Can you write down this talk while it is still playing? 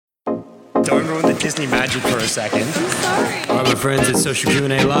Don't ruin the Disney magic for a second. I'm sorry. Alright, my friends, it's Social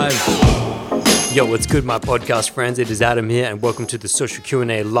Q&A Live. Yo, what's good, my podcast friends? It is Adam here, and welcome to the Social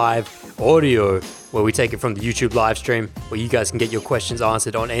Q&A Live audio, where we take it from the YouTube live stream, where you guys can get your questions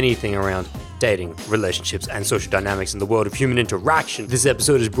answered on anything around dating, relationships, and social dynamics in the world of human interaction. This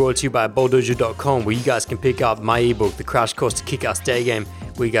episode is brought to you by bulldozer.com, where you guys can pick up my ebook, The Crash Course to Kick-Ass Day Game,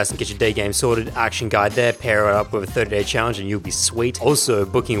 where you guys can get your day game sorted, action guide there, pair it up with a 30-day challenge, and you'll be sweet. Also,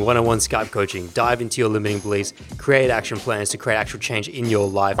 booking one-on-one Skype coaching, dive into your limiting beliefs, create action plans to create actual change in your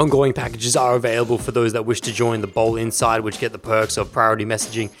life. Ongoing packages are available for those that wish to join the Bowl Inside, which get the perks of priority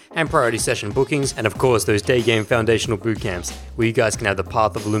messaging and priority session bookings, and of course, those day game foundational boot camps, where you guys can have the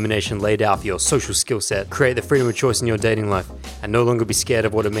path of illumination laid out for your social skill set, create the freedom of choice in your dating life, and no longer be scared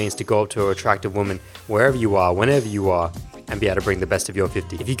of what it means to go up to an attractive woman wherever you are, whenever you are, and be able to bring the best of your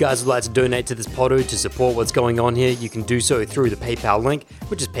 50. If you guys would like to donate to this poddo to support what's going on here, you can do so through the PayPal link,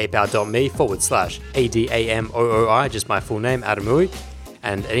 which is paypal.me/ADAMOOI, just my full name, Adamui,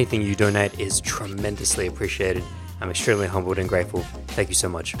 and anything you donate is tremendously appreciated. I'm extremely humbled and grateful. Thank you so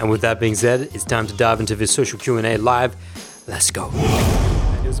much. And with that being said, it's time to dive into this Social Q&A Live. Let's go.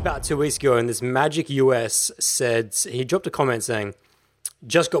 It was about 2 weeks ago, and this Magic US said, he dropped a comment saying,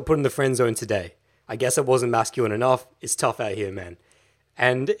 just got put in the friend zone today. I guess I wasn't masculine enough. It's tough out here, man.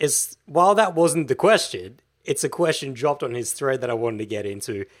 And while that wasn't the question, it's a question dropped on his thread that I wanted to get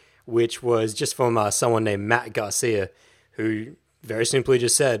into, which was just from someone named Matt Garcia, who very simply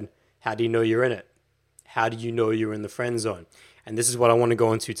just said, how do you know you're in it? How do you know you're in the friend zone? And this is what I want to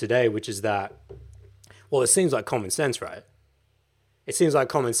go into today, which is that, well, it seems like common sense, right? It seems like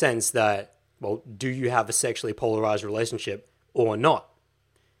common sense that, well, do you have a sexually polarized relationship or not?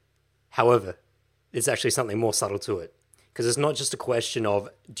 However, there's actually something more subtle to it. Because it's not just a question of,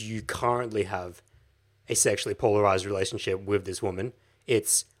 do you currently have a sexually polarized relationship with this woman?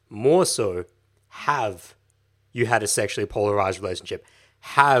 It's more so, have you had a sexually polarized relationship?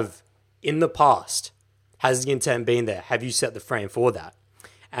 Have, in the past, has the intent been there? Have you set the frame for that?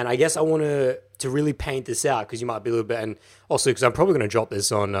 And I guess I want to really paint this out, because you might be a little bit, and also because I'm probably going to drop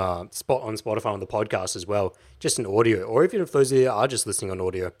this on Spotify on the podcast as well, just in audio, or even if those are just listening on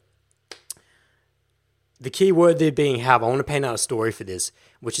audio. The key word there being have, I want to paint out a story for this,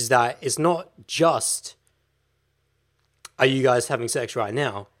 which is that it's not just, are you guys having sex right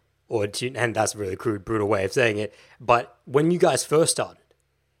now? And that's a really crude, brutal way of saying it, but when you guys first started,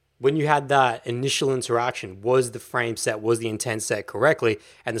 when you had that initial interaction, was the frame set, was the intent set correctly?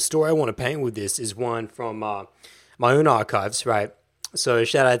 And the story I want to paint with this is one from my own archives, right? So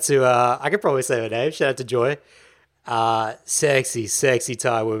shout out to, I could probably say her name, shout out to Joy. Sexy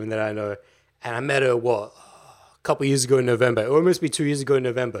Thai woman that I know. And I met her, a couple years ago in November. It will almost be 2 years ago in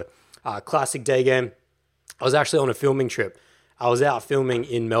November. Classic day game. I was actually on a filming trip. I was out filming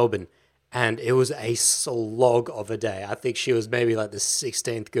in Melbourne, and it was a slog of a day. I think she was maybe like the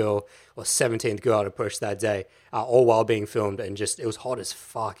 16th girl or 17th girl to push that day, all while being filmed. And just, it was hot as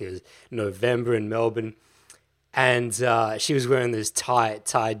fuck. It was November in Melbourne. And she was wearing these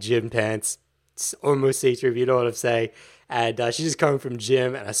tight gym pants. It's almost see-through, if you know what I'm saying. And she's just coming from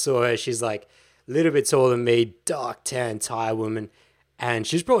gym, and I saw her. She's like a little bit taller than me, dark tan Thai woman. And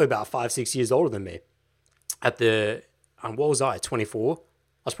she's probably about 5-6 years older than me. At the, what was I, 24? I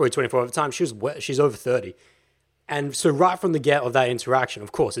was probably 24 at the time. She's over 30. And so right from the get of that interaction,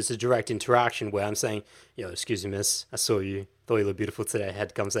 of course, it's a direct interaction where I'm saying, excuse me, miss, I saw you, thought you looked beautiful today. I had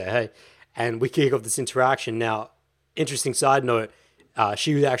to come say hey. And we kick off this interaction. Now, interesting side note,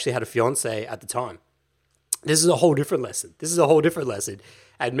 she actually had a fiance at the time. This is a whole different lesson.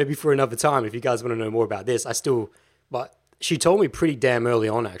 And maybe for another time, if you guys want to know more about this, but she told me pretty damn early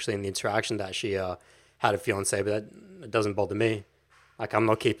on, actually, in the interaction that she had a fiance, but that doesn't bother me. Like, I'm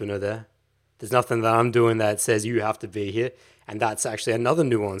not keeping her there. There's nothing that I'm doing that says you have to be here. And that's actually another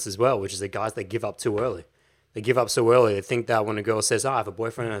nuance as well, which is the guys that give up too early. They give up so early. They think that when a girl says, I have a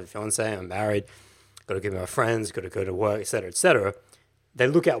boyfriend, I have a fiance, I'm married, got to give me my friends, got to go to work, etc., they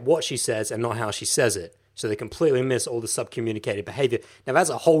look at what she says and not how she says it. So they completely miss all the sub-communicated behavior. Now, that's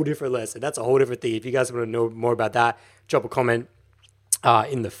a whole different lesson. That's a whole different thing. If you guys want to know more about that, drop a comment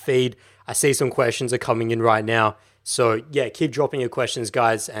in the feed. I see some questions are coming in right now. So, yeah, keep dropping your questions,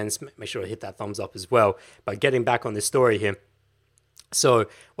 guys, and make sure to hit that thumbs up as well. But getting back on this story here. So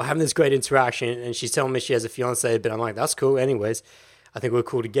we're having this great interaction, and she's telling me she has a fiance, but I'm like, that's cool anyways. I think we're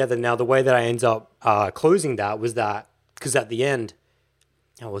cool together. Now, the way that I end up closing that was that, because at the end,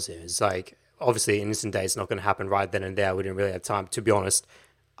 how was it? It's like, obviously, innocent day, it's not going to happen right then and there. We didn't really have time. To be honest,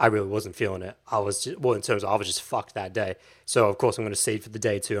 I really wasn't feeling it. I was just fucked that day. So, of course, I'm going to cede for the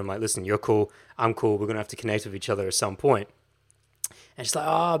day too. I'm like, listen, you're cool. I'm cool. We're going to have to connect with each other at some point. And she's like,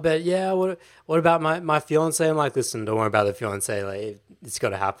 oh, but yeah, what about my fiance? I'm like, listen, don't worry about the fiance. Like, it's got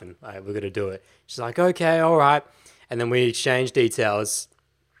to happen. Like, we're going to do it. She's like, okay, all right. And then we exchange details.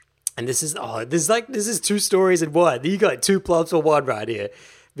 And this is two stories in one. You got 2 plots for one right here.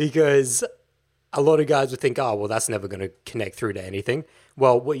 Because a lot of guys would think, oh, well, that's never going to connect through to anything.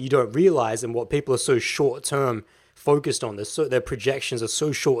 Well, what you don't realize and what people are so short-term focused on, their projections are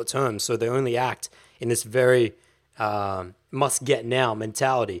so short-term, so they only act in this very must-get-now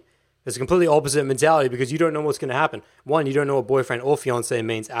mentality. It's a completely opposite mentality because you don't know what's going to happen. One, you don't know what boyfriend or fiance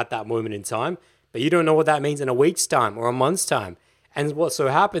means at that moment in time, but you don't know what that means in a week's time or a month's time. And what so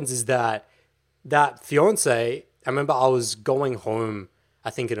happens is that fiance, I remember I was going home, I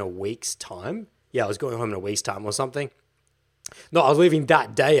think in a week's time. Yeah, I was going home in a week's time or something. No, I was leaving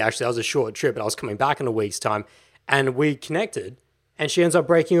that day, actually. That was a short trip, but I was coming back in a week's time. And we connected, and she ends up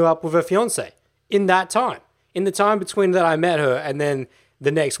breaking up with her fiance in that time. In the time between that I met her and then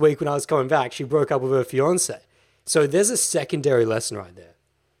the next week when I was coming back, she broke up with her fiance. So there's a secondary lesson right there.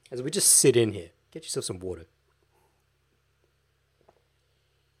 As we just sit in here, get yourself some water.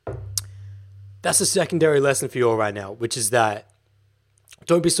 That's a secondary lesson for you all right now, which is that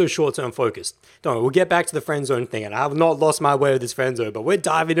don't be so short-term focused. We'll get back to the friend zone thing, and I have not lost my way with this friend zone, but we're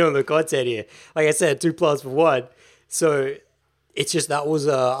diving into the content here. Like I said, 2 plots for one. So it's just that was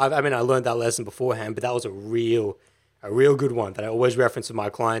I learned that lesson beforehand, but that was a real good one that I always reference with my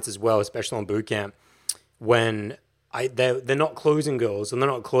clients as well, especially on boot camp, when they're not closing girls, and they're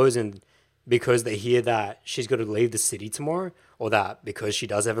not closing because they hear that she's got to leave the city tomorrow, or that because she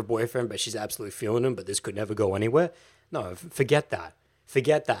does have a boyfriend, but she's absolutely feeling him, but this could never go anywhere. No, forget that.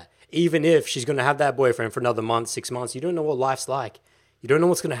 Forget that. Even if she's going to have that boyfriend for another month, 6 months, you don't know what life's like. You don't know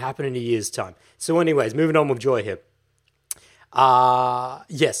what's going to happen in a year's time. So anyways, moving on with Joy here.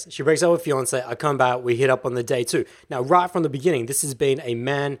 Yes, she breaks up with fiance. I come back. We hit up on the day 2. Now, right from the beginning, this has been a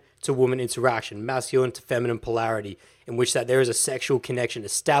man to woman interaction, masculine to feminine polarity, in which that there is a sexual connection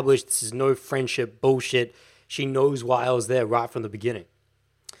established. This is no friendship bullshit. She knows why I was there right from the beginning.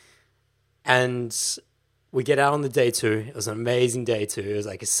 And we get out on the day 2. It was an amazing day 2. It was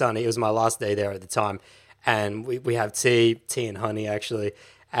like a sunny. It was my last day there at the time. And we have tea and honey, actually.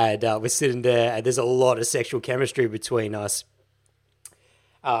 And we're sitting there, and there's a lot of sexual chemistry between us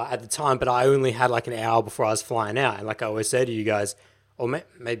at the time. But I only had like an hour before I was flying out. And like I always say to you guys, or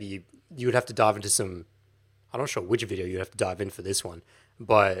maybe you would have to dive into some, I'm not sure which video you'd have to dive in for this one.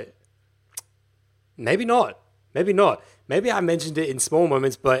 But maybe not. Maybe not. Maybe I mentioned it in small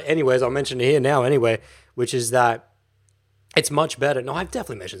moments, but anyways, I'll mention it here now anyway, which is that it's much better. No, I've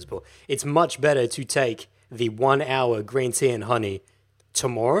definitely mentioned this before. It's much better to take the 1 hour green tea and honey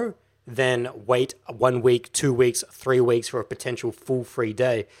tomorrow than wait 1 week, 2 weeks, 3 weeks for a potential full free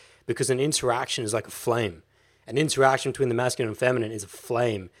day, because an interaction is like a flame. An interaction between the masculine and feminine is a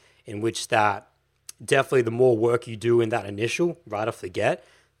flame in which that definitely the more work you do in that initial, right off the get,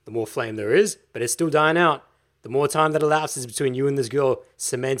 the more flame there is, but it's still dying out. The more time that elapses between you and this girl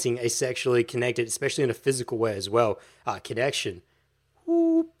cementing a sexually connected, especially in a physical way as well, connection,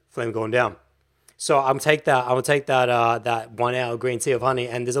 whoop, flame going down. So I'm gonna take that 1 hour green tea of honey,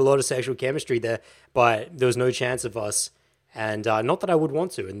 and there's a lot of sexual chemistry there, but there was no chance of us, and not that I would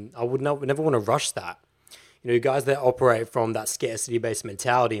want to, and I would never want to rush that. You know, guys that operate from that scarcity-based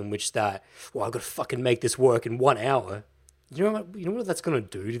mentality in which that, well, I've got to fucking make this work in 1 hour. You know what that's gonna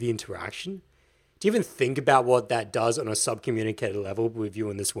do to the interaction? Do you even think about what that does on a subcommunicated level with you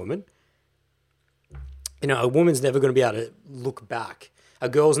and this woman? You know, a woman's never going to be able to look back. A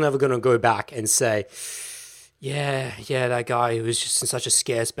girl's never going to go back and say, yeah, that guy who was just in such a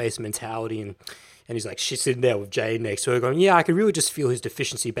scarce-based mentality, and he's like, she's sitting there with Jay next to her going, yeah, I could really just feel his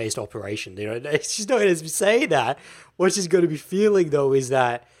deficiency-based operation. You know, she's not going to say that. What she's going to be feeling, though, is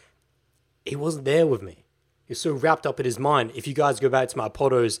that he wasn't there with me. He was so wrapped up in his mind. If you guys go back to my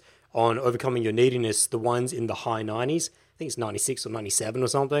podos on overcoming your neediness, the ones in the high 90s, I think it's 96 or 97 or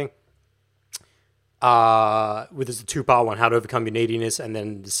something, with there's a 2-part one, how to overcome your neediness, and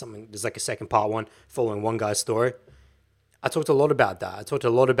then there's like a second part one following one guy's story. I talked a lot about that. I talked a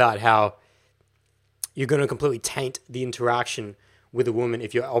lot about how you're going to completely taint the interaction with a woman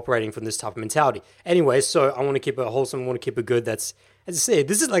if you're operating from this type of mentality. Anyway, so I want to keep it wholesome. I want to keep it good. That's, as I said,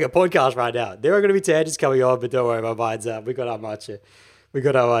 this is like a podcast right now. There are going to be tangents coming on, but don't worry, my mind's up. We got our much.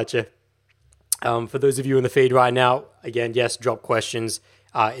 For those of you in the feed right now, again, yes, drop questions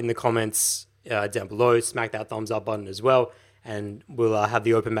in the comments down below. Smack that thumbs up button as well, and we'll have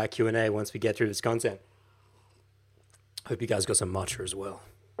the open mic Q&A once we get through this content. Hope you guys got some matcha as well.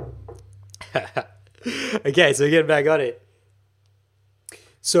 Okay, so getting back on it.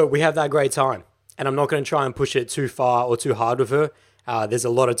 So we have that great time. and I'm not going to try and push it too far or too hard with her. There's a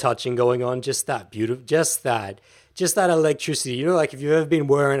lot of touching going on. Just that beautiful, just that electricity. You know, like if you've ever been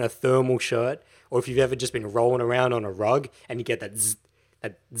wearing a thermal shirt, or if you've ever just been rolling around on a rug and you get that zzz,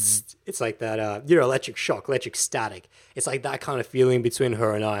 it's like that, electric shock, electric static. It's like that kind of feeling between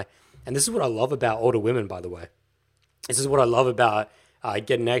her and I. And this is what I love about older women, by the way. This is what I love about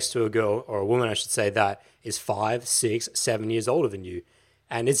getting next to a girl, or a woman, I should say, that is 5, 6, 7 years older than you.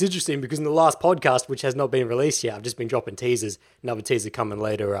 And it's interesting because in the last podcast, which has not been released yet, I've just been dropping teasers, another teaser coming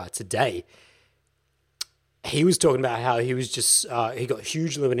later today. He was talking about how he was just, he got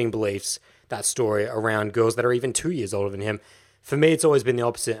huge limiting beliefs, that story, around girls that are even 2 years older than him. For me, it's always been the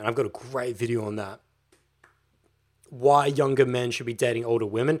opposite, and I've got a great video on that. Why younger men should be dating older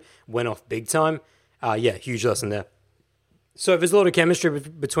women went off big time. Huge lesson there. So there's a lot of chemistry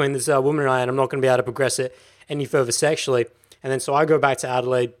between this woman and I, and I'm not going to be able to progress it any further sexually. And then so I go back to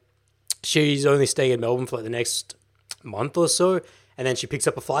Adelaide. She's only staying in Melbourne for like the next month or so, and then she picks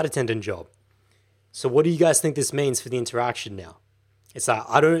up a flight attendant job. So what do you guys think this means for the interaction now? It's like,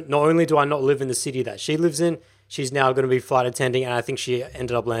 not only do I not live in the city that she lives in, she's now going to be flight attending, and I think she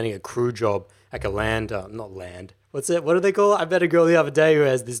ended up landing a crew job, like a not land. What's it? What do they call it? I met a girl the other day who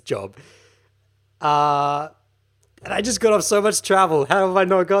has this job. And I just got off so much travel. How have I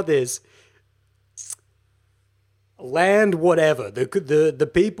not got this? Land whatever.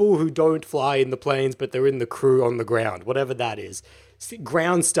 The people who don't fly in the planes, but they're in the crew on the ground. Whatever that is.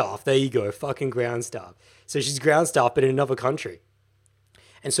 Ground staff. There you go. Fucking ground staff. So she's ground staff, but in another country.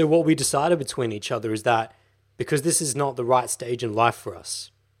 And so what we decided between each other is that because this is not the right stage in life for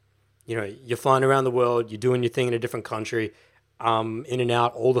us, you know, you're flying around the world, you're doing your thing in a different country, in and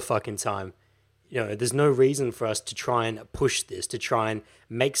out all the fucking time. You know, there's no reason for us to try and push this, to try and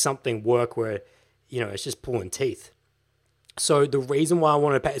make something work where, you know, it's just pulling teeth. So the reason why I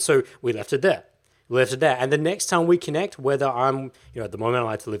want to pay, so we left it there. And the next time we connect, whether I'm, you know, at the moment I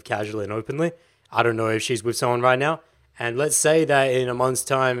like to live casually and openly. I don't know if she's with someone right now. And let's say that in a month's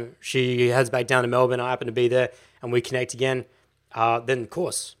time, she heads back down to Melbourne, I happen to be there, and we connect again. Then, of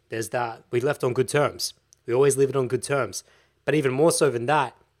course, there's that. We left on good terms. We always leave it on good terms. But even more so than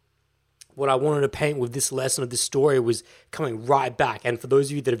that, what I wanted to paint with this lesson of this story was coming right back. And for those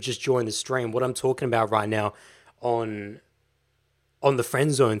of you that have just joined the stream, what I'm talking about right now on the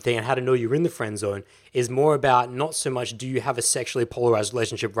friend zone thing and how to know you're in the friend zone is more about not so much do you have a sexually polarized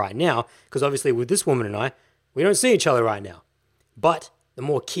relationship right now, because obviously with this woman and I, we don't see each other right now. But the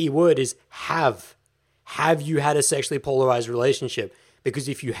more key word is have. Have you had a sexually polarized relationship? Because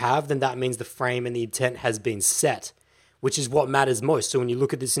if you have, then that means the frame and the intent has been set, which is what matters most. So when you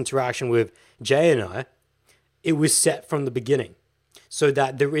look at this interaction with Jay and I, it was set from the beginning so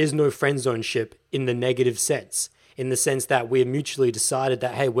that there is no friend zone ship in the negative sense, in the sense that we mutually decided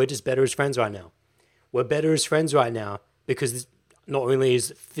that, hey, we're just better as friends right now. We're better as friends right now because not only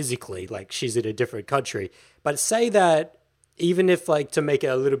is physically, like she's in a different country, but say that even if like to make it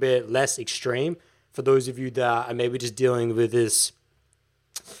a little bit less extreme for those of you that are maybe just dealing with this,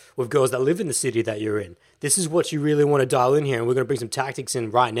 with girls that live in the city that you're in, this is what you really want to dial in here. And we're going to bring some tactics in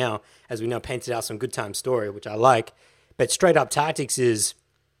right now as we now painted out some good time story, which I like. But straight up tactics is,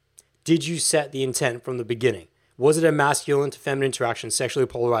 did you set the intent from the beginning? Was it a masculine to feminine interaction, sexually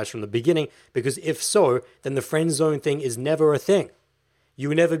polarized from the beginning? Because if so, then the friend zone thing is never a thing. You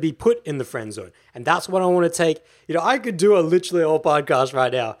will never be put in the friend zone. And that's what I want to take. You know, I could do a literally whole podcast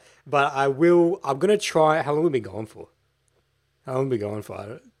right now, but I'm going to try. How long have we been going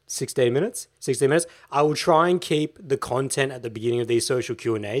for? 16 minutes? 16 minutes. I will try and keep the content at the beginning of these social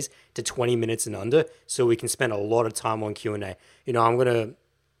Q&As to 20 minutes and under so we can spend a lot of time on Q&A. You know,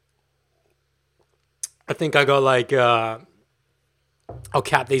 I think I got like, I'll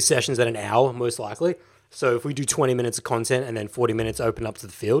cap these sessions at an hour, most likely. So if we do 20 minutes of content and then 40 minutes open up to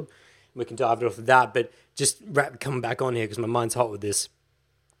the field, we can dive it off of that. But just coming back on here because my mind's hot with this.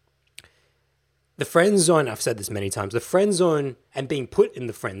 The friend zone, I've said this many times, the friend zone and being put in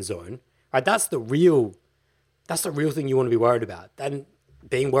the friend zone, right? That's the real thing you want to be worried about. And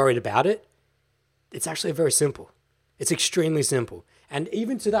being worried about it, it's actually very simple. It's extremely simple. And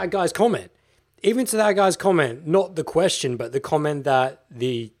even to that guy's comment, not the question, but the comment that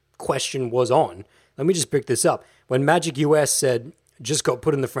the question was on. Let me just pick this up. When Magic US said, just got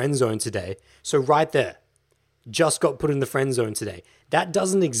put in the friend zone today. So right there, just got put in the friend zone today. That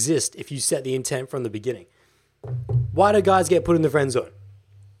doesn't exist if you set the intent from the beginning. Why do guys get put in the friend zone?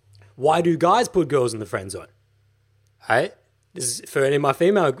 Why do guys put girls in the friend zone? All right? This is for any of my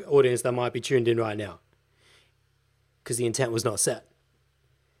female audience that might be tuned in right now. Because the intent was not set.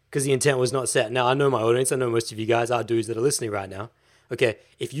 Now, I know my audience. I know most of you guys are dudes that are listening right now. Okay,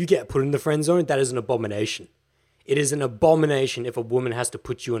 if you get put in the friend zone, that is an abomination. It is an abomination if a woman has to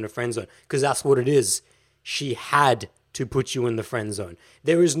put you in a friend zone, because that's what it is. She had to put you in the friend zone.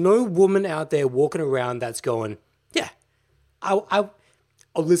 There is no woman out there walking around that's going, yeah, oh,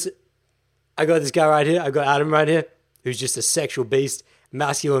 listen, I got this guy right here. I got Adam right here, who's just a sexual beast,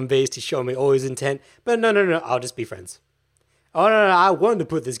 masculine beast. He's showing me all his intent. But no, I'll just be friends. Oh, no, I wanted to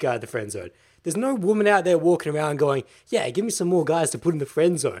put this guy in the friend zone. There's no woman out there walking around going, yeah, give me some more guys to put in the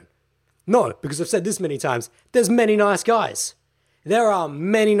friend zone. No, because I've said this many times, there's many nice guys. There are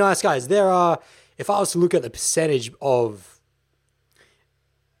many nice guys. If I was to look at the percentage of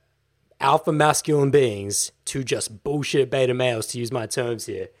alpha masculine beings to just bullshit beta males, to use my terms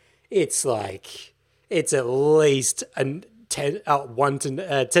here, it's at least 10 to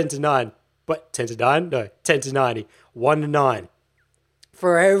 9. But 10 to 9? No, 10 to 90. 1 to 9.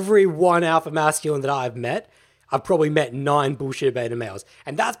 For every one alpha masculine that I've met, I've probably met 9 bullshit beta males.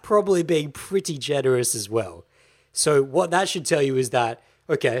 And that's probably being pretty generous as well. So what that should tell you is that,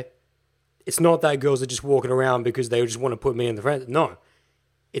 okay, it's not that girls are just walking around because they just want to put me in the friend zone. No.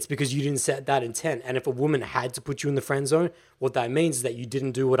 It's because you didn't set that intent. And if a woman had to put you in the friend zone, what that means is that you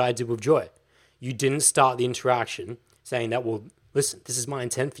didn't do what I did with Joy. You didn't start the interaction saying that, well, listen, this is my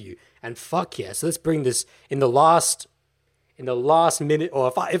intent for you. And fuck yeah. So let's bring this in the last minute,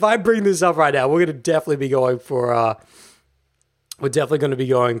 or if I bring this up right now, we're going to definitely be going for,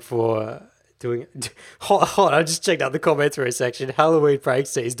 doing, hold on, I just checked out the commentary section. Halloween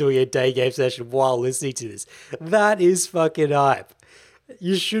Prankster is doing a day game session while listening to this. That is fucking hype.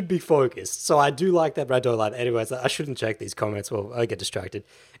 You should be focused. So I do like that, but I don't like it. Anyways, I shouldn't check these comments. Well, I get distracted.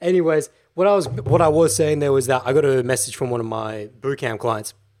 Anyways, what I was saying there was that I got a message from one of my bootcamp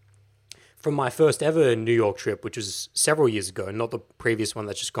clients from my first ever New York trip, which was several years ago, not the previous one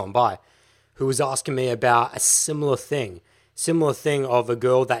that's just gone by, who was asking me about a similar thing of a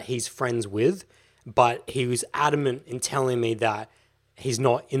girl that he's friends with, but he was adamant in telling me that he's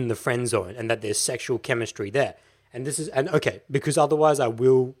not in the friend zone and that there's sexual chemistry there. And okay, because otherwise I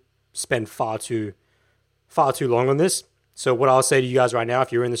will spend far too long on this. So what I'll say to you guys right now,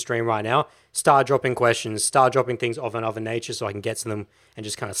 if you're in the stream right now, start dropping questions, start dropping things of another nature so I can get to them and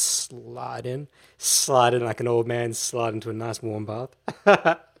just kind of slide in like an old man, slide into a nice warm bath.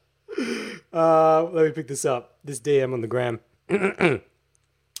 Let me pick this up. This DM on the gram.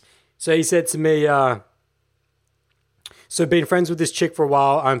 So he said to me, so been friends with this chick for a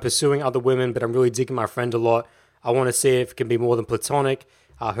while. I'm pursuing other women, but I'm really digging my friend a lot. I want to see if it can be more than platonic.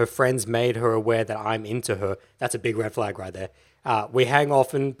 Her friends made her aware that I'm into her. That's a big red flag right there. We hang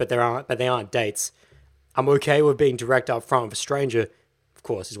often, but they aren't dates. I'm okay with being direct up front with a stranger. Of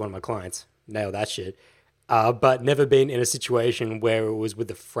course, he's one of my clients. Nail that shit. But never been in a situation where it was with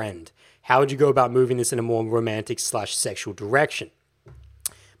a friend. How would you go about moving this in a more romantic / sexual direction?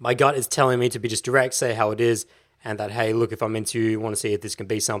 My gut is telling me to be just direct, say how it is, and that, hey, look, if I'm into you, want to see if this can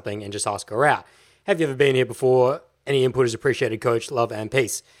be something, and just ask her out. Have you ever been here before? Any input is appreciated, coach. Love and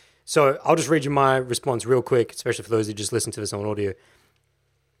peace. So I'll just read you my response real quick, especially for those who just listen to this on audio.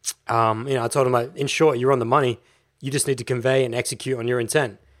 I told him, in short, you're on the money. You just need to convey and execute on your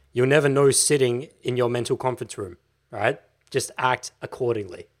intent. You'll never know sitting in your mental conference room, right? Just act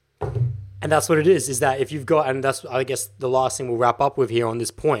accordingly. And that's what it is that if you've got, and that's, I guess, the last thing we'll wrap up with here on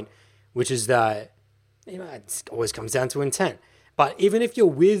this point, which is that, it always comes down to intent. But even if you're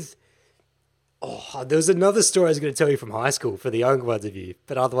with, there's another story I was going to tell you from high school for the younger ones of you,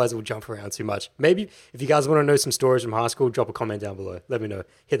 but otherwise we'll jump around too much. Maybe if you guys want to know some stories from high school, drop a comment down below. Let me know.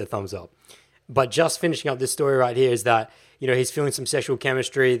 Hit the thumbs up. But just finishing up this story right here is that, he's feeling some sexual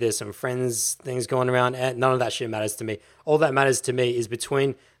chemistry. There's some friends, things going around. And none of that shit matters to me. All that matters to me is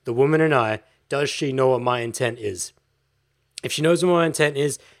between the woman and I, does she know what my intent is? If she knows what my intent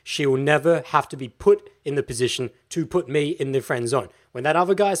is, she will never have to be put in the position to put me in the friend zone. When that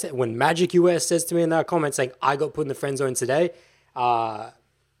other guy said, when Magic US says to me in that comment saying, I got put in the friend zone today,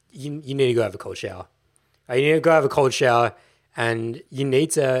 you need to go have a cold shower. You need to go have a cold shower, and you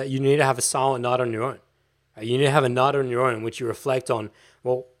need to have a silent night on your own. You need to have a night on your own in which you reflect on,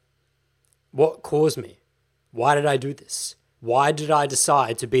 well, what caused me? Why did I do this? Why did I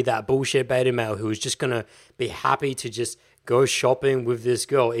decide to be that bullshit beta male who was just going to be happy to just go shopping with this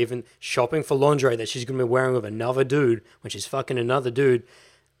girl, even shopping for lingerie that she's going to be wearing with another dude when she's fucking another dude?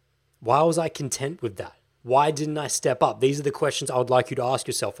 Why was I content with that? Why didn't I step up? These are the questions I would like you to ask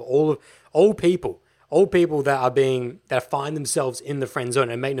yourself for all people that find themselves in the friend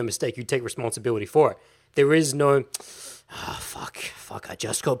zone. And make no mistake, you take responsibility for it. There is no, fuck, I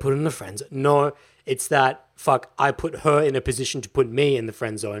just got put in the friend zone. No, it's that, fuck, I put her in a position to put me in the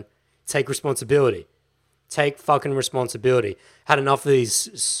friend zone. Take responsibility. take fucking responsibility. Had enough of these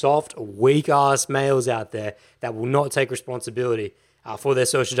soft, weak-ass males out there that will not take responsibility for their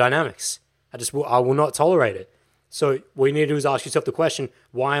social dynamics. I will not tolerate it. So what you need to do is ask yourself the question,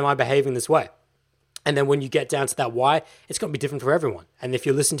 why am I behaving this way? And then when you get down to that why, it's going to be different for everyone. And if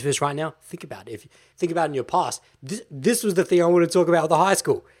you're listening to this right now, think about it. If you think about it in your past, this was the thing I want to talk about with the high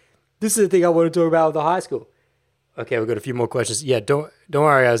school. This is the thing I want to talk about with the high school. Okay, we've got a few more questions. Yeah, don't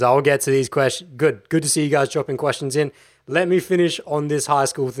worry, guys. I'll get to these questions. Good to see you guys dropping questions in. Let me finish on this high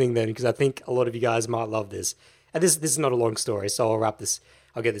school thing then, because I think a lot of you guys might love this. And this is not a long story, so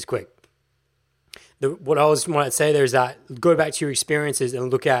I'll get this quick. What I was want to say there is that go back to your experiences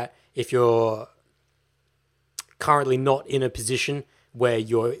and look at if you're currently not in a position where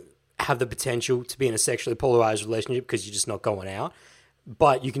you have the potential to be in a sexually polarized relationship because you're just not going out.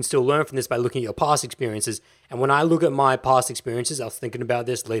 But you can still learn from this by looking at your past experiences. And when I look at my past experiences, I was thinking about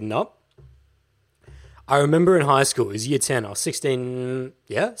this leading up. I remember in high school, it was year 10, I was 16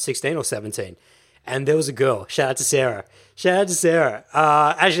 or 17. And there was a girl, shout out to Sarah.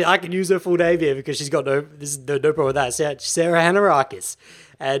 Actually, I can use her full name here because she's got no problem with that. Sarah Hanarakis.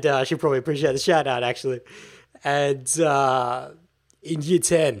 And she'll probably appreciate the shout out, actually. And in year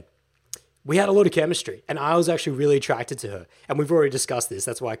 10, we had a lot of chemistry. And I was actually really attracted to her. And we've already discussed this.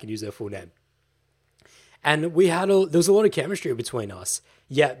 That's why I can use her full name. And there was a lot of chemistry between us.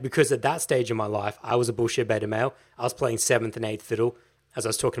 Yet, because at that stage in my life, I was a bullshit beta male. I was playing 7th and 8th fiddle, as I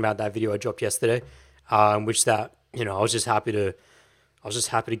was talking about that video I dropped yesterday, I was just happy to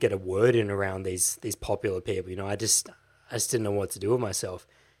get a word in around these popular people. I just didn't know what to do with myself,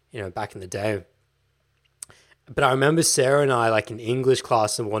 back in the day. But I remember Sarah and I, like in English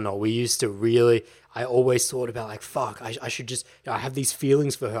class and whatnot, we used to really, I always thought about like, fuck, I should just, I have these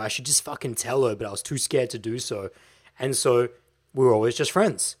feelings for her. I should just fucking tell her, but I was too scared to do so. And so we were always just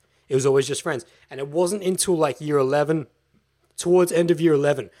friends. It was always just friends. And it wasn't until like year 11, towards end of year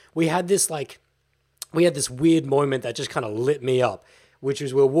 11, we had this weird moment that just kind of lit me up, which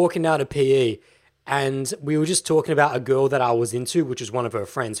was we were walking out of PE and we were just talking about a girl that I was into, which was one of her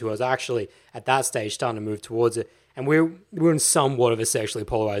friends who was actually at that stage starting to move towards it. And we were in somewhat of a sexually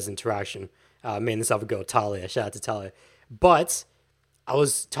polarized interaction. Me and this other girl, Talia, shout out to Talia. But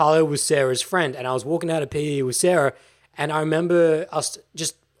Talia was Sarah's friend and I was walking out of PE with Sarah and I remember us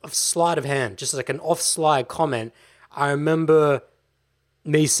just a sleight of hand, just like an off-slide comment. I remember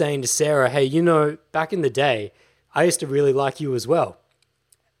me saying to Sarah, hey, back in the day, I used to really like you as well.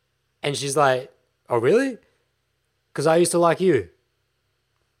 And she's like, oh, really? Because I used to like you.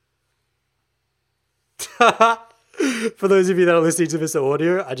 For those of you that are listening to this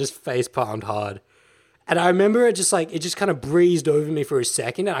audio, I just face palmed hard. And I remember it just kind of breezed over me for a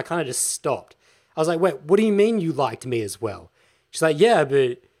second and I kind of just stopped. I was like, wait, what do you mean you liked me as well? She's like, yeah,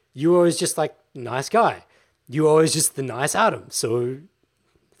 but you were always just like nice guy. You were always just the nice Adam. So,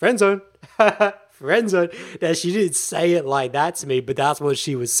 friend zone. Friend zone. Now, she didn't say it like that to me, but that's what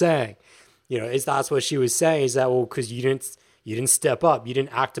she was saying. That's what she was saying is that, well, because you didn't step up. You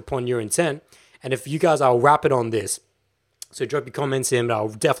didn't act upon your intent. And if you guys, I'll wrap it on this. So drop your comments in,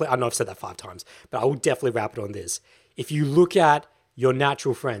 but I know I've said that 5 times, but I will definitely wrap it on this. If you look at your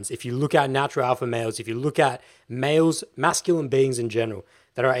natural friends, if you look at natural alpha males, if you look at males, masculine beings in general,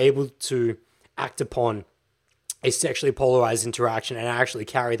 that are able to act upon a sexually polarized interaction and actually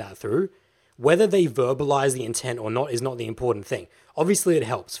carry that through, whether they verbalize the intent or not is not the important thing. Obviously, it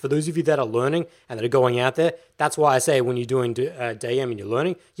helps. For those of you that are learning and that are going out there, that's why I say when you're doing DM and you're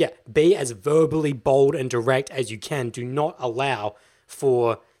learning, be as verbally bold and direct as you can. Do not allow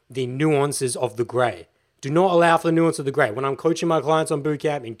for the nuances of the gray. Do not allow for the nuance of the gray. When I'm coaching my clients on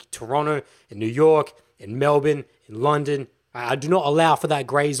bootcamp in Toronto, in New York, in Melbourne, in London, I do not allow for that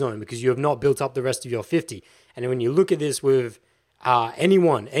gray zone because you have not built up the rest of your 50. And when you look at this with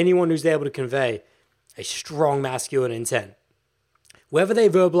anyone who's able to convey a strong masculine intent, whether they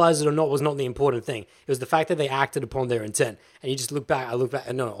verbalized it or not was not the important thing. It was the fact that they acted upon their intent. And you just look back,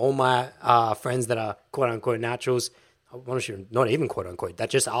 and no, all my friends that are quote-unquote naturals, not even quote-unquote, that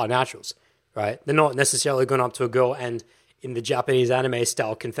just are naturals, right? They're not necessarily going up to a girl and in the Japanese anime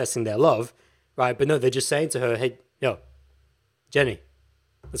style confessing their love, right? But no, they're just saying to her, hey, yo, Jenny,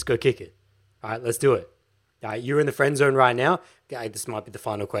 let's go kick it. All right, let's do it. All right, you're in the friend zone right now. Okay, this might be the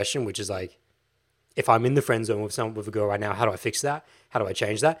final question, which is like, if I'm in the friend zone with a girl right now, how do I fix that? How do I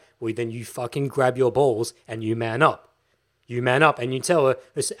change that? Well, then you fucking grab your balls and you man up. You man up and you tell her,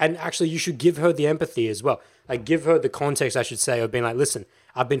 and actually you should give her the empathy as well. Like give her the context, I should say, of being like, listen,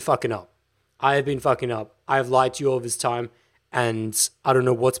 I've been fucking up. I have been fucking up. I have lied to you all this time. And I don't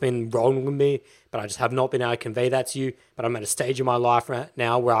know what's been wrong with me, but I just have not been able to convey that to you. But I'm at a stage in my life right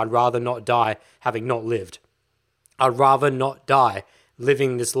now where I'd rather not die having not lived. I'd rather not die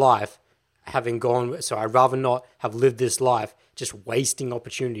living this life having gone. So I'd rather not have lived this life just wasting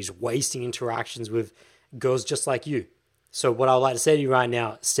opportunities, wasting interactions with girls just like you. So what I'd like to say to you right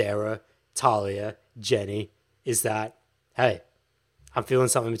now, Sarah, Talia, Jenny, is that, hey, I'm feeling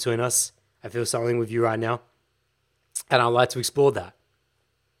something between us. I feel something with you right now. And I'd like to explore that.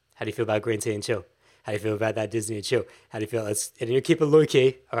 How do you feel about green tea and chill? How do you feel about that Disney and chill? How do you feel? And you keep it low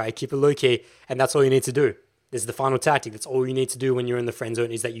key. All right, keep it low key. And that's all you need to do. This is the final tactic. That's all you need to do when you're in the friend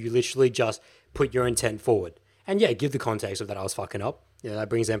zone, is that you literally just put your intent forward. And yeah, give the context of that I was fucking up. Yeah, that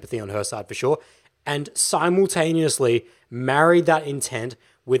brings empathy on her side for sure. And simultaneously marry that intent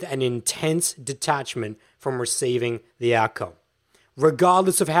with an intense detachment from receiving the outcome.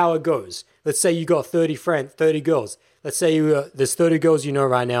 Regardless of how it goes. Let's say you got 30 girls. Let's say there's 30 girls you know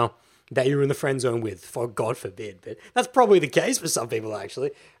right now that you're in the friend zone with, for God forbid. But that's probably the case for some people,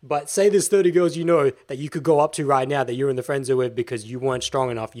 actually. But say there's 30 girls you know that you could go up to right now that you're in the friend zone with because you weren't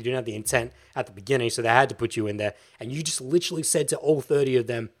strong enough. You didn't have the intent at the beginning, so they had to put you in there. And you just literally said to all 30 of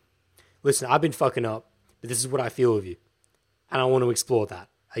them, listen, I've been fucking up, but this is what I feel with you. And I want to explore that.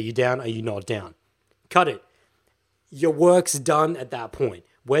 Are you down? Are you not down? Cut it. Your work's done at that point.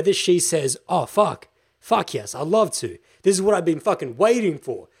 Whether she says, oh, fuck yes, I'd love to. This is what I've been fucking waiting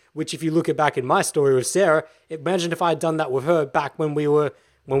for. Which, if you look back in my story with Sarah, imagine if I had done that with her back when we were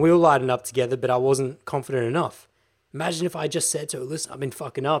lighting up together, but I wasn't confident enough. Imagine if I just said to her, listen, I've been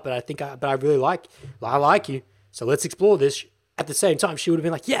fucking up, but I really like you. So let's explore this. At the same time, she would have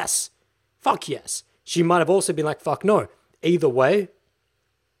been like, yes, fuck yes. She might have also been like, fuck no. Either way,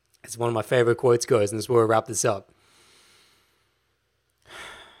 as one of my favorite quotes goes, and this is where we'll wrap this up.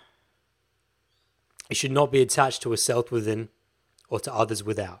 You should not be attached to a self within or to others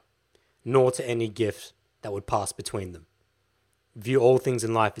without, nor to any gift that would pass between them. View all things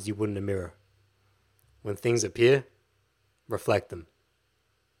in life as you would in a mirror. When things appear, reflect them.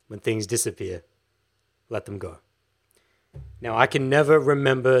 When things disappear, let them go. Now, I can never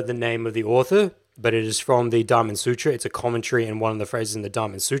remember the name of the author, but it is from the Diamond Sutra. It's a commentary in one of the phrases in the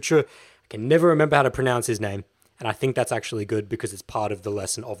Diamond Sutra. I can never remember how to pronounce his name, and I think that's actually good because it's part of the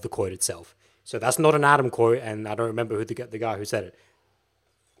lesson of the quote itself. So that's not an Adam quote, and I don't remember who the guy who said it.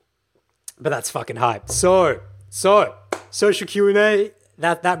 But that's fucking hype. So social Q&A,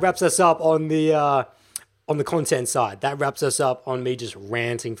 that wraps us up on the content side. That wraps us up on me just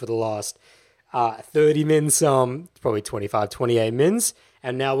ranting for the last 30 mins, probably 25, 28 mins.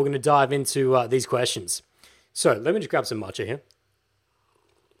 And now we're going to dive into these questions. So let me just grab some matcha here.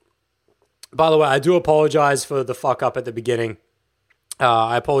 By the way, I do apologize for the fuck up at the beginning.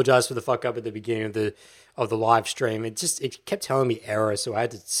 I apologize for the fuck up at the beginning of the live stream. It kept telling me error, so I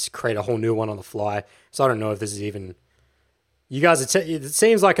had to create a whole new one on the fly. So I don't know if this is even... You guys, it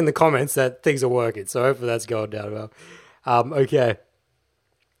seems like in the comments that things are working, so hopefully that's going down well. Okay.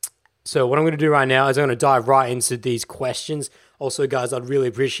 So what I'm going to do right now is I'm going to dive right into these questions. Also, guys, I'd really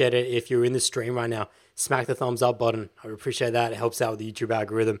appreciate it if you're in the stream right now. Smack the thumbs up button. I would appreciate that. It helps out with the YouTube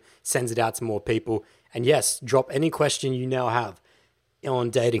algorithm, sends it out to more people. And yes, drop any question you now have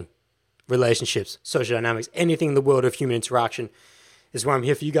on dating, relationships, social dynamics, anything in the world of human interaction. This is where I'm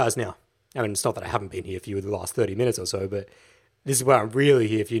here for you guys now. I mean, it's not that I haven't been here for you in the last 30 minutes or so, but this is where I'm really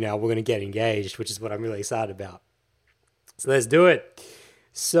here for you now. We're going to get engaged, which is what I'm really excited about. So let's do it.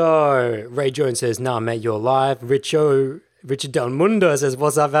 So Ray Jones says, nah, mate, you're live. Richard Del Mundo says,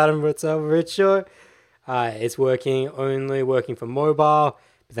 what's up, Adam? What's up, Richard? It's working, only working for mobile.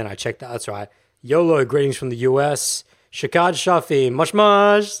 But then I checked that. That's right. YOLO, greetings from the US. Shakad Shafi, much.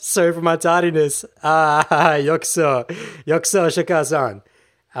 Sorry for my tardiness. Yokso Shakazan.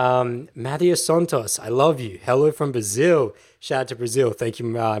 Matthias Santos, I love you. Hello from Brazil. Shout out to Brazil. Thank you,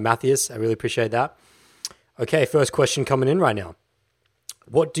 Matthias. I really appreciate that. Okay, first question coming in right now.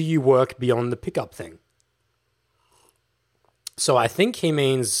 What do you work beyond the pickup thing? So I think he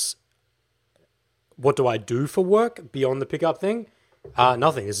means, what do I do for work beyond the pickup thing?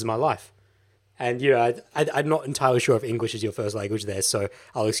 Nothing. This is my life. And, you know, I'm not entirely sure if English is your first language there, so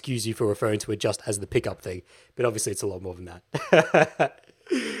I'll excuse you for referring to it just as the pickup thing. But obviously it's a lot more than that.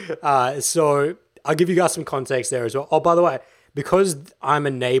 So I'll give you guys some context there as well. Oh, by the way, because I'm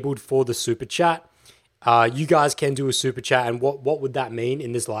enabled for the super chat, you guys can do a super chat. And what would that mean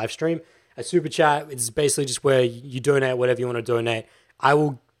in this live stream? A super chat is basically just where you donate whatever you want to donate. I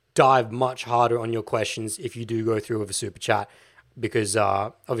will dive much harder on your questions if you do go through with a super chat. Because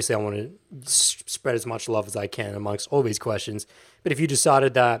obviously I want to spread as much love as I can amongst all these questions. But if you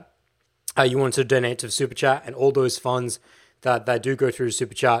decided that you wanted to donate to the Super Chat and all those funds that do go through the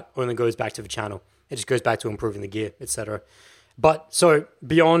super chat only goes back to the channel. It just goes back to improving the gear, etc. But so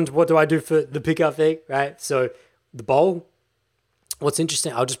beyond what do I do for the pickup thing, right? So the bowl, what's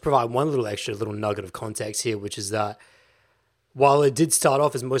interesting, I'll just provide one little nugget of context here, which is that while it did start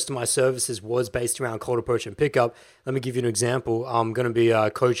off as most of my services was based around cold approach and pickup, let me give you an example. I'm going to be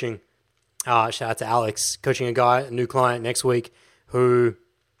coaching, shout out to Alex, coaching a new client next week who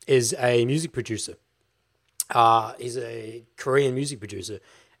is a music producer. He's a Korean music producer,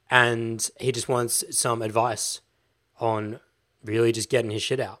 and he just wants some advice on really just getting his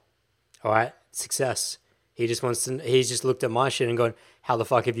shit out. All right, success. He's just looked at my shit and gone, how the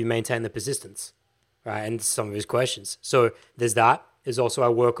fuck have you maintained the persistence? Right, and some of his questions. So there's that. There's also I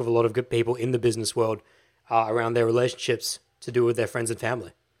work with a lot of good people in the business world around their relationships to do with their friends and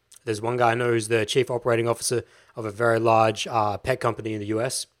family. There's one guy I know who's the chief operating officer of a very large pet company in the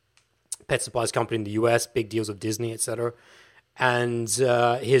US, pet supplies company in the US, big deals with Disney, etc. And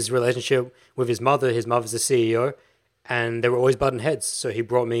his relationship with his mother's the CEO, and they were always butting heads. So he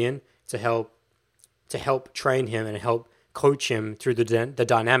brought me in to help train him and help coach him through the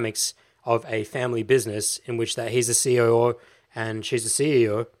dynamics of a family business in which that he's a CEO and she's a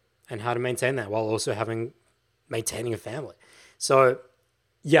CEO, and how to maintain that while also maintaining a family. So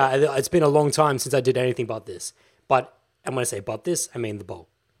yeah, it's been a long time since I did anything but this. But and when I say but this, I mean the bowl.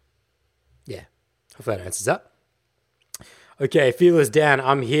 Yeah, hopefully that answers that. Okay, Fearless Dan,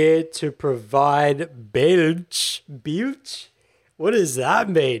 I'm here to provide bilge. What does that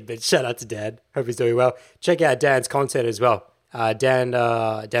mean? But shout out to Dan. Hope he's doing well. Check out Dan's content as well. Dan's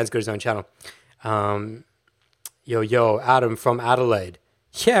got his own channel. Adam from Adelaide.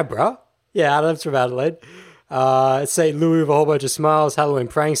 Yeah, bro. Yeah, Adam's from Adelaide. St. Louis with a whole bunch of smiles. Halloween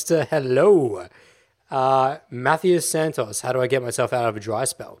prankster. Hello. Matthew Santos. How do I get myself out of a dry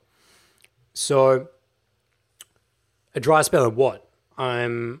spell? So, a dry spell of what?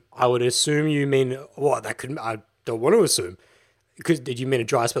 I would assume you mean what? I don't want to assume. Because did you mean a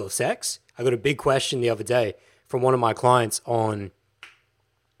dry spell of sex? I got a big question the other day from one of my clients on.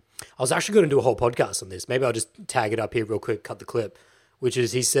 I was actually going to do a whole podcast on this. Maybe I'll just tag it up here real quick, cut the clip. Which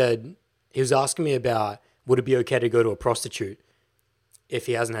is, he was asking me about, would it be okay to go to a prostitute if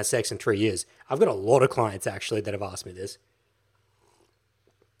he hasn't had sex in 3 years? I've got a lot of clients actually that have asked me this.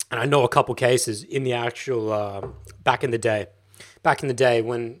 And I know a couple cases in the actual, back in the day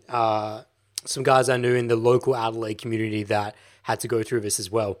when some guys I knew in the local Adelaide community that had to go through this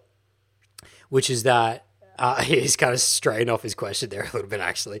as well, which is that he's kind of straying off his question there a little bit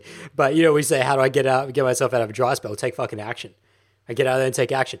actually. But, we say, how do I get myself out of a dry spell? Take fucking action. I get out there and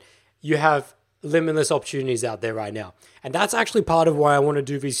take action. You have limitless opportunities out there right now. And that's actually part of why I want to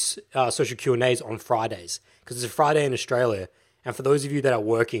do these social Q&As on Fridays, because it's a Friday in Australia. And for those of you that are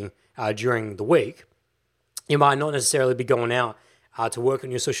working during the week, you might not necessarily be going out to work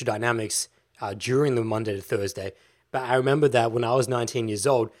on your social dynamics during the Monday to Thursday. But I remember that when I was 19 years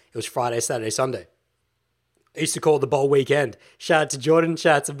old, it was Friday, Saturday, Sunday. I used to call it the bowl weekend. Shout out to Jordan,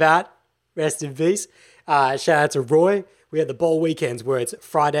 shout out to Matt, rest in peace. Shout out to Roy. We had the bowl weekends where it's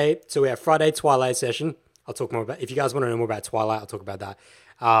Friday. So we have Friday Twilight session. I'll talk more about, if you guys want to know more about Twilight, I'll talk about that.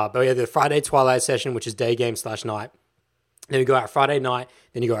 But we have the Friday Twilight session, which is day game / night. Then you go out Friday night,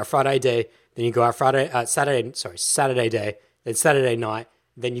 then you go out Friday day, then you go out Saturday day, then Saturday night,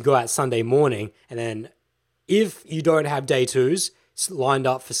 then you go out Sunday morning, and then if you don't have day twos lined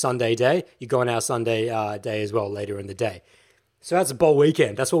up for Sunday day, you're going out Sunday day as well later in the day. So that's a bowl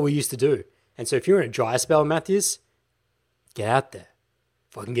weekend. That's what we used to do. And so if you're in a dry spell, Matthews, get out there.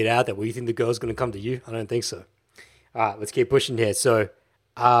 Fucking get out there. Well, you think the girl's going to come to you? I don't think so. All right, let's keep pushing here. So,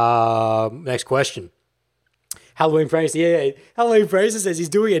 next question. Halloween Fraser, yeah. Halloween Fraser says he's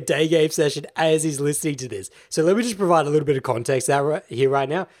doing a day game session as he's listening to this. So let me just provide a little bit of context here right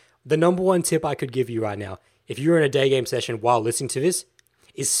now. The number one tip I could give you right now, if you're in a day game session while listening to this,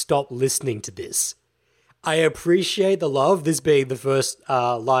 is stop listening to this. I appreciate the love, this being the first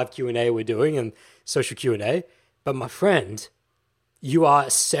live Q&A we're doing and social Q&A, but my friend, you are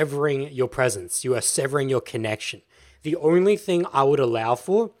severing your presence. You are severing your connection. The only thing I would allow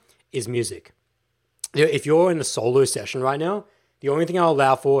for is music. If you're in a solo session right now, the only thing I'll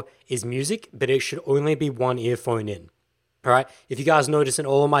allow for is music, but it should only be one earphone in. All right? If you guys notice in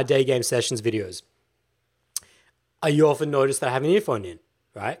all of my day game sessions videos, you often notice that I have an earphone in,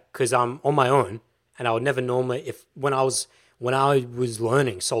 right? Because I'm on my own, and I would never normally, when I was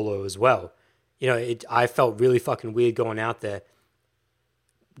learning solo as well, I felt really fucking weird going out there,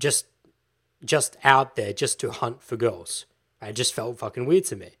 just out there, just to hunt for girls. It just felt fucking weird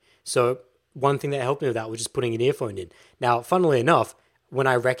to me. So one thing that helped me with that was just putting an earphone in. Now, funnily enough, when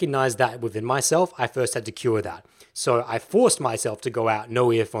I recognized that within myself, I first had to cure that. So I forced myself to go out,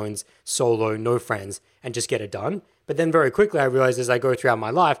 no earphones, solo, no friends, and just get it done. But then very quickly I realized as I go throughout my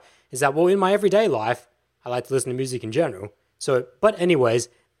life is that, well, in my everyday life, I like to listen to music in general. So, but anyways,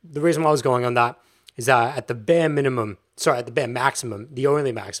 the reason why I was going on that is that at the bare maximum, the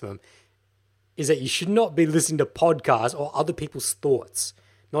only maximum, is that you should not be listening to podcasts or other people's thoughts,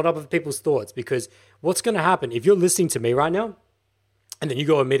 not other people's thoughts, because what's going to happen if you're listening to me right now, and then you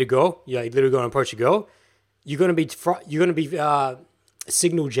go and meet a girl, you literally go and approach a girl, you're going to be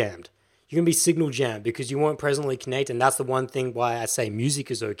signal jammed. You're going to be signal jammed because you won't presently connect, and that's the one thing why I say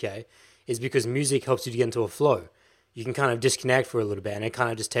music is okay, is because music helps you to get into a flow. You can kind of disconnect for a little bit, and it kind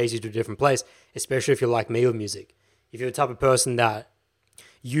of just takes you to a different place, especially if you're like me with music. If you're the type of person that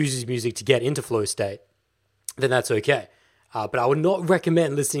uses music to get into flow state, then that's okay. But I would not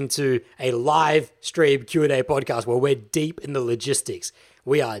recommend listening to a live stream Q&A podcast where we're deep in the logistics.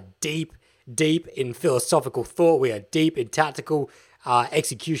 We are deep in philosophical thought. We are deep in tactical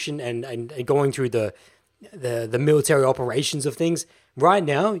execution and going through the military operations of things. Right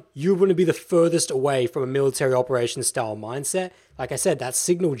now, you're going to be the furthest away from a military operation style mindset. Like I said, that's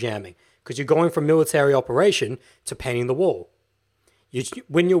signal jamming because you're going from military operation to painting the wall.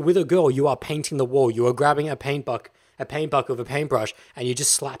 When you're with a girl, you are painting the wall. You are grabbing a paint bucket with a paintbrush, and you're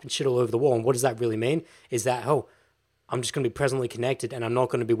just slapping shit all over the wall. And what does that really mean? Is that, I'm just going to be presently connected, and I'm not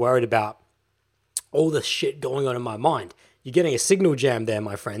going to be worried about all the shit going on in my mind. You're getting a signal jam there,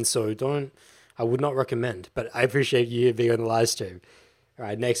 my friend, so I would not recommend. But I appreciate you being on the live stream. All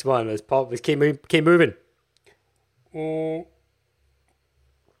right, next one. Let's keep moving. Hang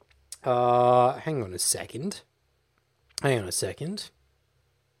on a second.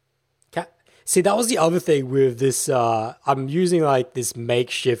 See, that was the other thing with this. I'm using like this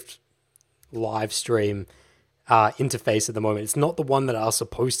makeshift live stream interface at the moment. It's not the one that I was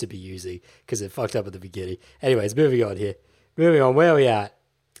supposed to be using because it fucked up at the beginning. Anyways, moving on here. Moving on, where are we at?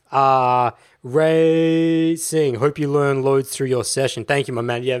 Ray Singh, hope you learn loads through your session. Thank you, my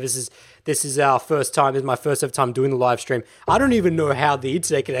man. Yeah, this is our first time. This is my first ever time doing the live stream. I don't even know how the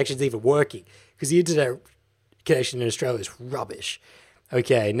internet connection is even working because the internet connection in Australia is rubbish.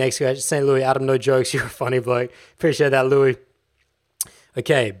 Okay, next question. St. Louis, Adam, no jokes. You're a funny bloke. Appreciate that, Louis.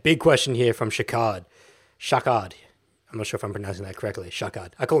 Okay, big question here from Shakard. I'm not sure if I'm pronouncing that correctly.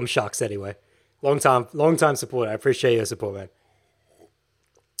 Shakard. I call him Sharks anyway. Long time support. I appreciate your support, man.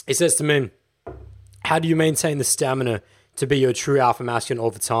 He says to me, how do you maintain the stamina to be your true alpha masculine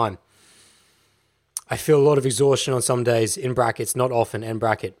all the time? I feel a lot of exhaustion on some days, in brackets, not often, end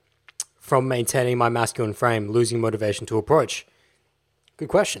bracket, from maintaining my masculine frame, losing motivation to approach. Good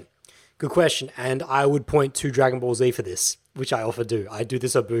question. And I would point to Dragon Ball Z for this, which I often do. I do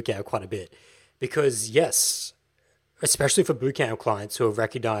this on bootcamp quite a bit. Because yes, especially for bootcamp clients who have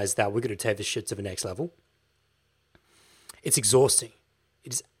recognized that we're going to take this shit to the next level, it's exhausting.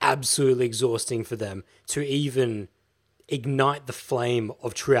 It is absolutely exhausting for them to even ignite the flame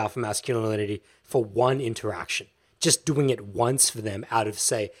of true alpha masculinity for one interaction. Just doing it once for them out of,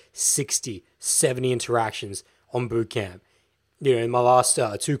 say, 60, 70 interactions on bootcamp. You know, in my last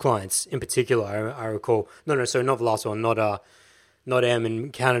two clients in particular, I recall, not the last one, not M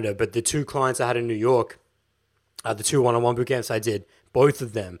in Canada, but the two clients I had in New York, the two one-on-one bootcamps I did, both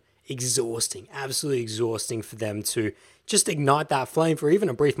of them, exhausting, absolutely exhausting for them to just ignite that flame for even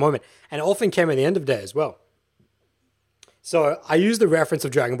a brief moment. And it often came at the end of the day as well. So I use the reference of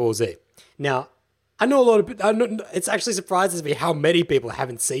Dragon Ball Z. Now, I know a lot of, it's actually surprises me how many people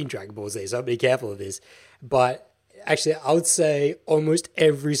haven't seen Dragon Ball Z, so I'll be careful of this. But actually, I would say almost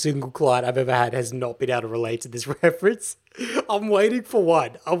every single client I've ever had has not been able to relate to this reference. I'm waiting for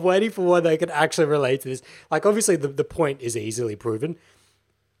one that can actually relate to this. Like, obviously, the point is easily proven,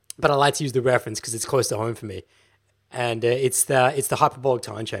 but I like to use the reference because it's close to home for me. And it's the hyperbolic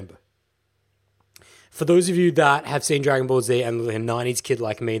time chamber. For those of you that have seen Dragon Ball Z and a 90s kid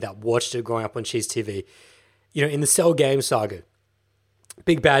like me that watched it growing up on Cheese TV, you know, in the Cell game saga,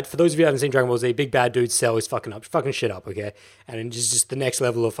 Big Bad, for those of you who haven't seen Dragon Ball Z, Big Bad dude Cell is fucking shit up, okay? And it's just the next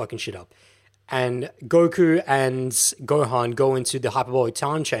level of fucking shit up. And Goku and Gohan go into the hyperbolic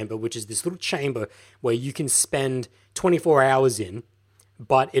time chamber, which is this little chamber where you can spend 24 hours in,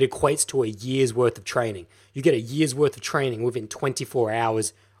 but it equates to a year's worth of training. You get a year's worth of training within 24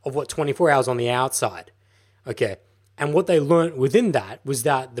 hours of what 24 hours on the outside. Okay. And what they learned within that was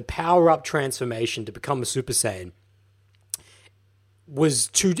that the power-up transformation to become a Super Saiyan was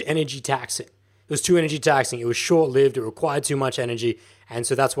too energy taxing. It was too energy taxing. It was short-lived. It required too much energy. And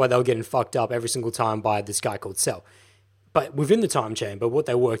so that's why they were getting fucked up every single time by this guy called Cell. But within the time chamber, what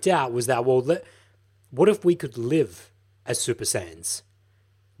they worked out was that, well, what if we could live as Super Saiyans?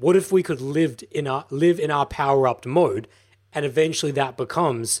 What if we could live in our power-upped mode, and eventually that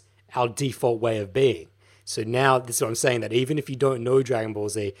becomes our default way of being? So now, this is what I'm saying, that even if you don't know Dragon Ball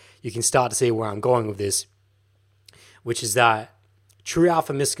Z, you can start to see where I'm going with this, which is that true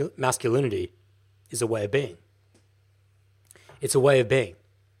alpha masculinity is a way of being. It's a way of being.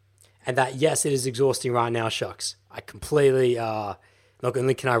 And that, yes, it is exhausting right now, shucks. I completely, not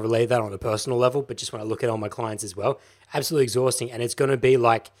only can I relate that on a personal level, but just when I look at all my clients as well, absolutely exhausting. And it's going to be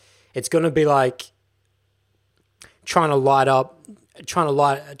like trying to light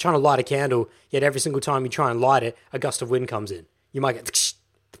a candle, yet every single time you try and light it, a gust of wind comes in. You might get,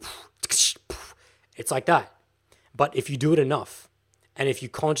 it's like that. But if you do it enough, and if you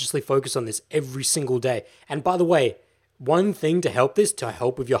consciously focus on this every single day, and by the way, one thing to help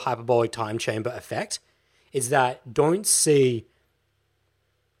with your hyperbolic time chamber effect, is that don't see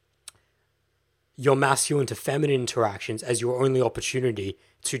your masculine to feminine interactions as your only opportunity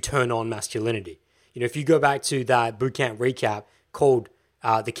to turn on masculinity. You know, if you go back to that bootcamp recap called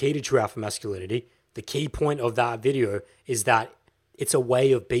The Key to True Alpha Masculinity, the key point of that video is that it's a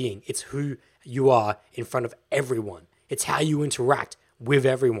way of being. It's who you are in front of everyone. It's how you interact with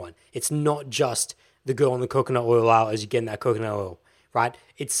everyone. It's not just the girl in the coconut oil aisle as you get in that coconut oil, right?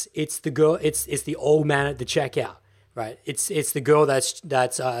 It's the girl. It's the old man at the checkout, right? It's the girl that's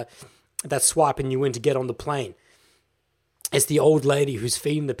swiping you in to get on the plane. It's the old lady who's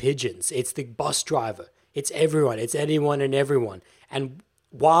feeding the pigeons. It's the bus driver. It's everyone. It's anyone and everyone. And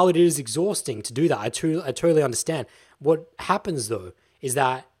while it is exhausting to do that, I totally understand. What happens though is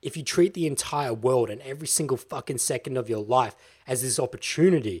that if you treat the entire world and every single fucking second of your life as this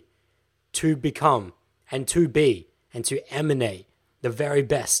opportunity to become and to be and to emanate the very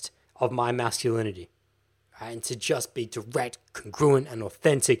best of my masculinity, right? And to just be direct, congruent, and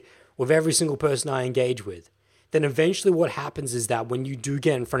authentic with every single person I engage with, then eventually what happens is that when you do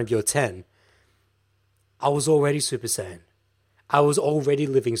get in front of your 10, I was already Super Saiyan. I was already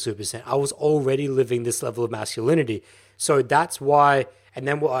living Super Saiyan. I was already living this level of masculinity. So that's why, and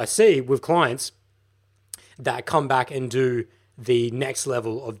then what I see with clients that come back and do the next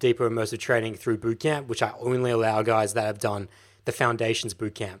level of deeper immersive training through bootcamp, which I only allow guys that have done the foundations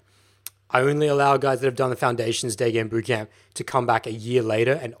bootcamp. I only allow guys that have done the foundations day game bootcamp to come back a year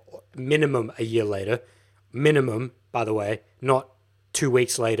later, and minimum a year later. Minimum, by the way, not 2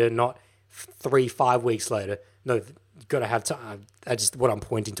 weeks later, not 3-5 weeks later. No, you've got to have time. What I'm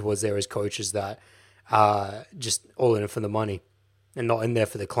pointing towards there is coaches that just all in it for the money and not in there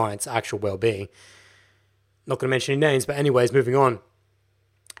for the client's actual well-being. Not going to mention any names, but anyways, moving on.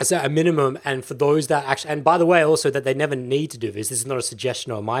 I say a minimum, and for those that actually, and by the way, also that they never need to do this. This is not a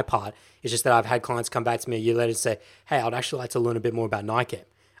suggestion on my part. It's just that I've had clients come back to me a year later and say, hey, I'd actually like to learn a bit more about night game.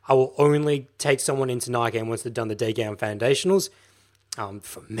 I will only take someone into night game once they've done the day game foundationals,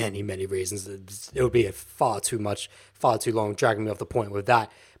 for many, many reasons. It would be far too long dragging me off the point with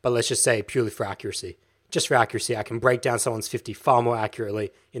that. But let's just say purely for accuracy. Just for accuracy, I can break down someone's 50 far more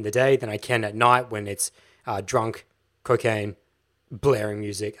accurately in the day than I can at night when it's drunk, cocaine, blaring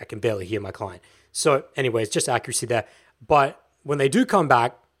music. I can barely hear my client. So anyways, just accuracy there. But when they do come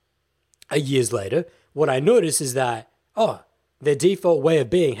back years later, what I notice is that, their default way of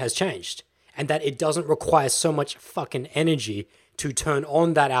being has changed, and that it doesn't require so much fucking energy to turn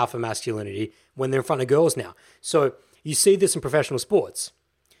on that alpha masculinity when they're in front of girls now. So you see this in professional sports.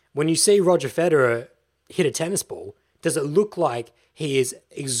 When you see Roger Federer hit a tennis ball, does it look like he is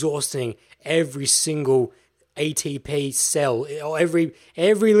exhausting every single ATP cell or every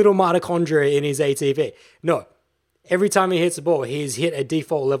little mitochondria in his ATP? No. Every time he hits the ball, he's hit a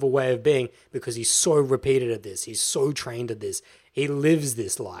default level way of being because he's so repeated at this. He's so trained at this. He lives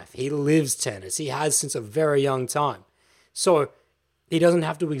this life. He lives tennis. He has since a very young time. So he doesn't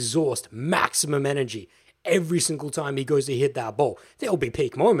have to exhaust maximum energy every single time he goes to hit that ball. There'll be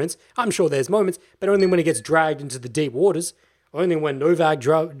peak moments. I'm sure there's moments, but only when he gets dragged into the deep waters. Only when Novak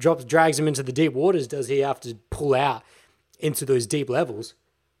drags him into the deep waters does he have to pull out into those deep levels.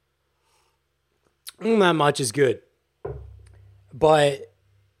 That much is good. But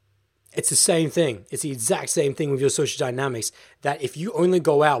it's the same thing. It's the exact same thing with your social dynamics, that if you only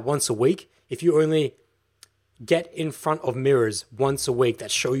go out once a week, if you only get in front of mirrors once a week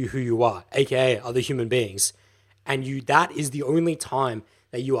that show you who you are, aka other human beings, and that is the only time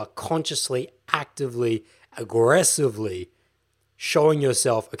that you are consciously, actively, aggressively showing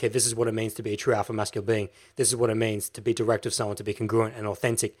yourself, okay, this is what it means to be a true alpha masculine being. This is what it means to be direct with someone, to be congruent and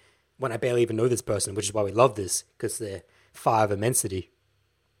authentic when I barely even know this person, which is why we love this, because they're fire of immensity.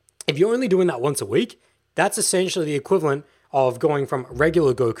 If you're only doing that once a week, that's essentially the equivalent of going from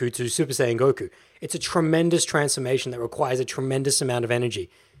regular Goku to Super Saiyan Goku. It's a tremendous transformation that requires a tremendous amount of energy.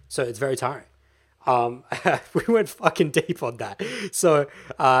 So it's very tiring. We went fucking deep on that. So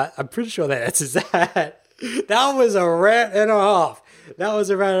I'm pretty sure that answers that. That was a rant and a half.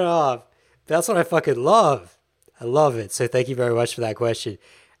 That's what I fucking love. I love it. So thank you very much for that question.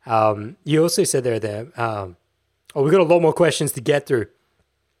 You also said there, we got a lot more questions to get through.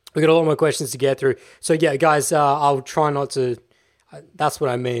 So yeah, guys, I'll try not to. That's what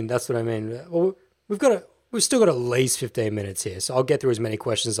I mean. Well, we've still got at least 15 minutes here, so I'll get through as many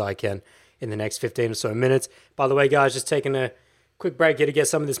questions as I can in the next 15 or so minutes. By the way, guys, just taking a quick break here to get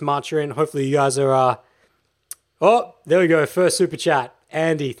some of this matcha in. Hopefully you guys are. Oh, there we go. First super chat,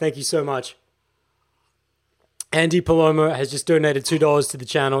 Andy. Thank you so much. Andy Palomo has just donated $2 to the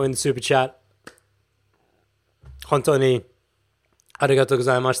channel in the super chat. Hontoni arigatou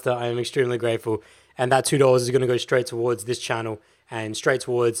gozaimashita. I am extremely grateful. And that $2 is going to go straight towards this channel and straight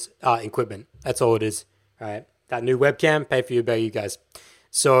towards equipment. That's all it is. All right. That new webcam, pay for you guys.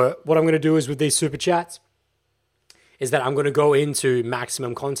 So what I'm going to do is with these super chats is that I'm going to go into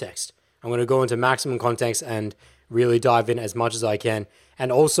maximum context. And really dive in as much as I can.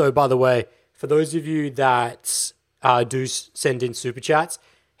 And also, by the way, for those of you that do send in super chats,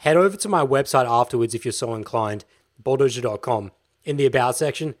 head over to my website afterwards if you're so inclined, bulldozer.com. In the About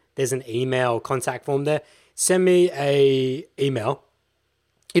section, there's an email contact form there. Send me a email.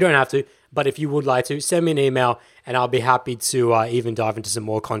 You don't have to, but if you would like to, send me an email and I'll be happy to even dive into some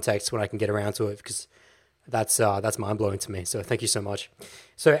more context when I can get around to it because that's mind-blowing to me. So thank you so much.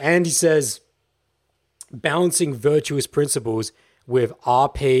 So Andy says, balancing virtuous principles with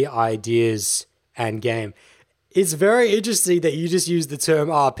RP ideas and game. It's very interesting that you just used the term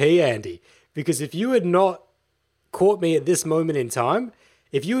RP, Andy, because if you had not caught me at this moment in time,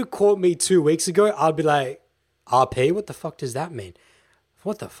 if you had caught me 2 weeks ago, I'd be like, RP? What the fuck does that mean?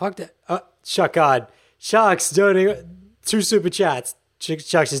 What the fuck? Shakad. Sharks donating 2 super chats.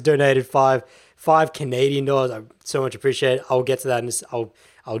 Sharks has donated five Canadian dollars. I so much appreciate it. I'll get to that.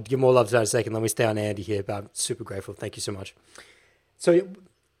 I'll give more love to that in a second. Let me stay on Andy here, but I'm super grateful. Thank you so much. So,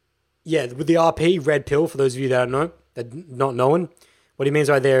 yeah, with the RP, red pill, for those of you that don't know, that not knowing, what he means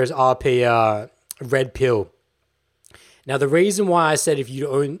right there is RP, red pill. Now, the reason why I said if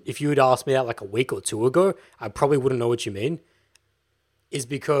you had asked me that like a week or 2 ago, I probably wouldn't know what you mean, is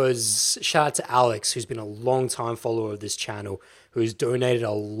because shout out to Alex, who's been a long time follower of this channel, who's donated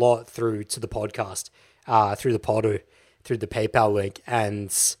a lot through to the podcast, through the Podo, through the PayPal link.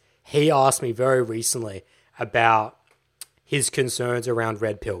 And he asked me very recently about his concerns around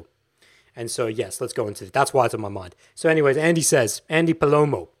red pill. And so, yes, let's go into it. That's why it's on my mind. So anyways, Andy says, Andy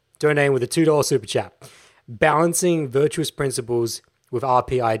Palomo, donating with a $2 super chat. Balancing virtuous principles with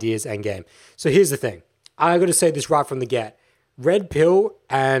RP ideas and game. So here's the thing. I got to say this right from the get. Red pill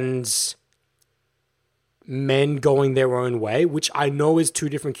and men going their own way, which I know is 2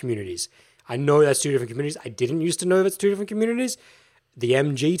 different communities. I know that's 2 different communities. I didn't used to know that's 2 different communities. The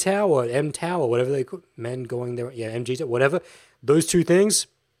MG Tau or M Tau or whatever they call men going their, MG Tau, whatever. Those 2 things,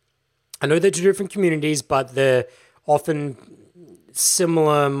 I know they're 2 different communities, but they're often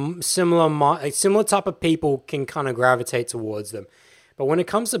similar type of people can kind of gravitate towards them. But when it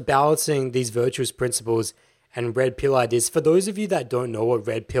comes to balancing these virtuous principles and red pill ideas, for those of you that don't know what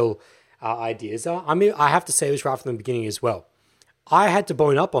red pill ideas are, I mean, I have to say this right from the beginning as well. I had to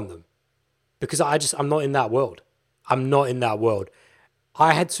bone up on them because I'm not in that world.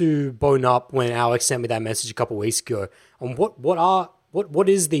 I had to bone up when Alex sent me that message a couple of weeks ago on what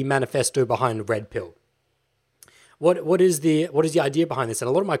is the manifesto behind red pill. What is the idea behind this? And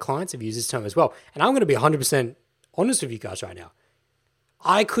a lot of my clients have used this term as well. And I'm going to be 100% honest with you guys right now.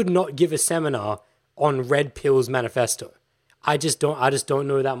 I could not give a seminar on red pill's manifesto. I just don't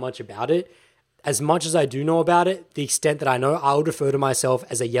know that much about it. As much as I do know about it, the extent that I know, I would refer to myself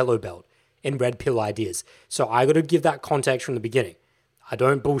as a yellow belt in red pill ideas. So I got to give that context from the beginning. I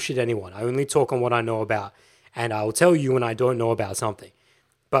don't bullshit anyone. I only talk on what I know about. And I will tell you when I don't know about something.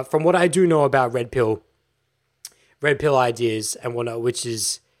 But from what I do know about red pill ideas and whatnot, which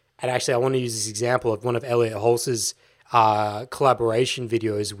is, and actually I want to use this example of one of Elliot Holz's collaboration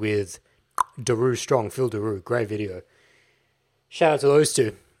videos with Daru Strong, Phil Daru, great video. Shout out to those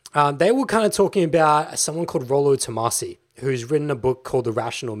 2. They were kind of talking about someone called Rollo Tomasi, who's written a book called The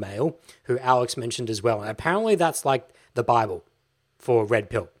Rational Male, who Alex mentioned as well. And apparently that's like the Bible for red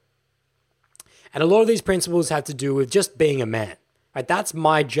pill. And a lot of these principles have to do with just being a man. Right? That's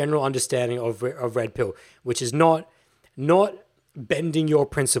my general understanding of red pill, which is not bending your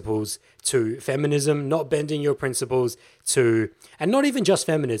principles to feminism, not bending your principles to, and not even just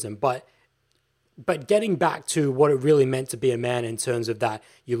feminism, but getting back to what it really meant to be a man in terms of that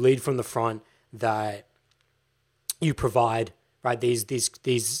you lead from the front, that you provide, right?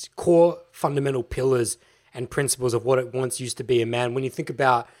 These core fundamental pillars and principles of what it once used to be a man. When you think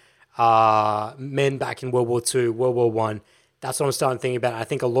about men back in World War II, World War One, that's what I'm starting to think about. I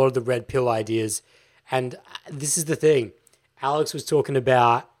think a lot of the red pill ideas, and this is the thing Alex was talking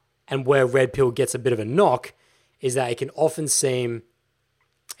about, and where red pill gets a bit of a knock, is that it can often seem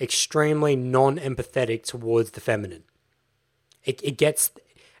extremely non-empathetic towards the feminine. It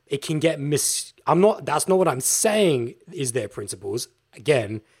can get that's not what I'm saying is their principles.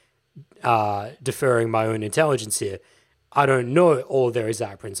 Again, deferring my own intelligence here. I don't know all of their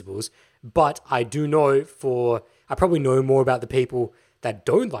exact principles, but I do know I probably know more about the people that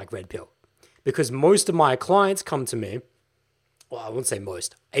don't like red pill, because most of my clients come to me, well, I wouldn't say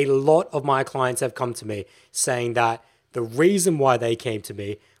most, a lot of my clients have come to me saying that the reason why they came to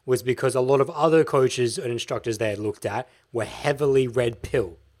me was because a lot of other coaches and instructors they had looked at were heavily red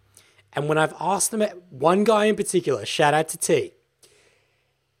pill. And when I've asked them, one guy in particular, shout out to T,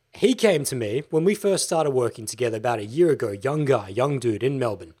 he came to me when we first started working together about a year ago, young guy, young dude in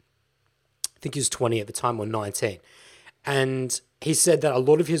Melbourne. I think he was 20 at the time or 19. And he said that a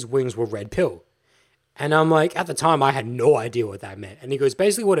lot of his wings were red pill. And I'm like, at the time, I had no idea what that meant. And he goes,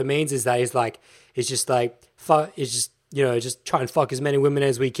 basically what it means is that just try and fuck as many women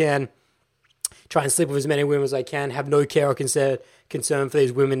as we can, try and sleep with as many women as I can, have no care or concern for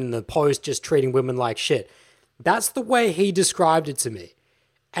these women in the post, just treating women like shit. That's the way he described it to me.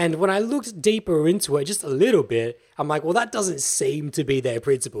 And when I looked deeper into it just a little bit, I'm like, well, that doesn't seem to be their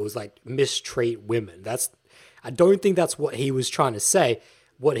principles, like mistreat women. I don't think that's what he was trying to say.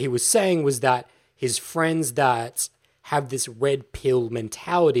 What he was saying was that his friends that have this red pill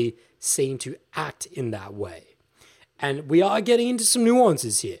mentality seem to act in that way. And we are getting into some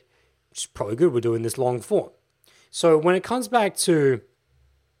nuances here, which is probably good. We're doing this long form. So when it comes back to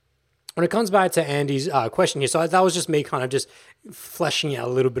Andy's question here, so that was just me kind of just fleshing out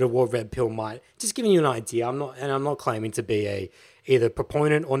a little bit of what red pill might, just giving you an idea. I'm not claiming to be either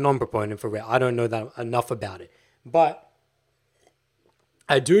proponent or non-proponent for red. I don't know that enough about it, but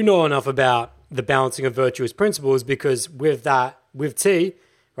I do know enough about the balancing of virtuous principles, because with T,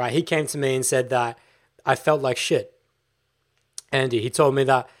 right, he came to me and said that I felt like shit. Andy, he told me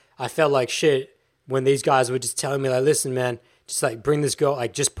that I felt like shit when these guys were just telling me, like, listen, man, just like bring this girl,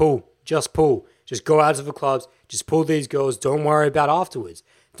 like just pull, just go out to the clubs, just pull these girls, don't worry about afterwards.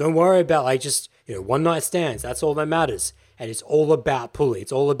 Don't worry about like just, one night stands. That's all that matters. And it's all about pulling.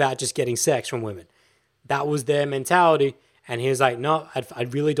 It's all about just getting sex from women. That was their mentality. And he was like, no, I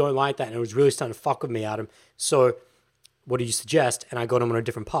really don't like that. And it was really starting to fuck with me, Adam. So what do you suggest? And I got him on a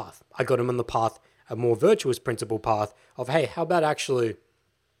different path. I got him on the path, a more virtuous principle path of, hey, how about actually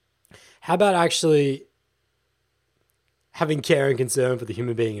having care and concern for the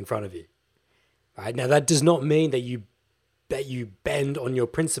human being in front of you? Right? Now, that does not mean that you bend on your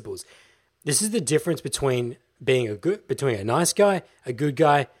principles. This is the difference between between a nice guy, a good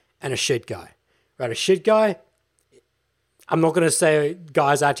guy, and a shit guy. Right? A shit guy, I'm not going to say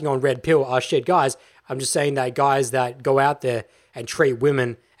guys acting on red pill are shit guys. I'm just saying that guys that go out there and treat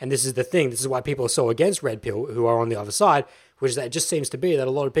women, and this is the thing, this is why people are so against red pill who are on the other side, which is that it just seems to be that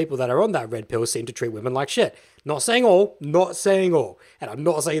a lot of people that are on that red pill seem to treat women like shit. Not saying all, and I'm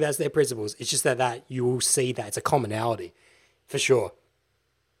not saying that's their principles. It's just that you will see that it's a commonality, for sure.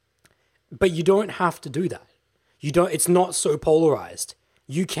 But you don't have to do that. It's not so polarized.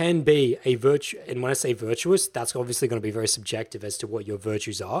 You can be a virtue, and when I say virtuous, that's obviously going to be very subjective as to what your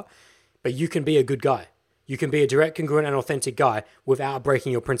virtues are, but you can be a good guy. You can be a direct, congruent, and authentic guy without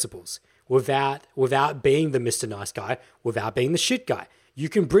breaking your principles, without being the Mr. Nice guy, without being the shit guy. You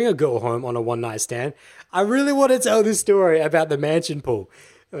can bring a girl home on a one-night stand. I really want to tell this story about the mansion pool,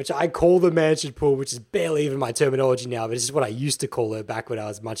 which I call the mansion pool, which is barely even my terminology now, but it's just what I used to call it back when I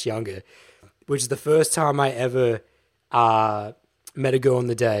was much younger, which is the first time I ever met a girl on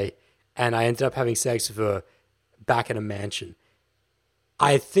the day, and I ended up having sex with her back in a mansion.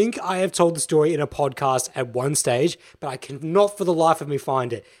 I think I have told the story in a podcast at one stage, but I cannot for the life of me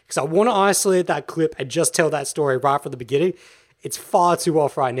find it, because I want to isolate that clip and just tell that story right from the beginning. It's far too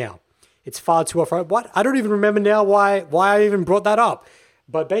off right now. What? I don't even remember now why I even brought that up.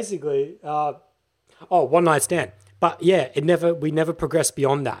 But basically, one night stand. But yeah, we never progressed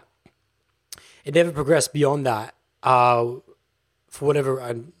beyond that. For whatever,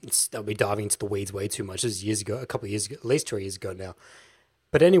 I'll be diving into the weeds way too much. This is years ago, a couple of years ago, at least 3 years ago now.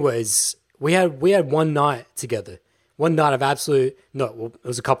 But anyways, we had one night together. One night of it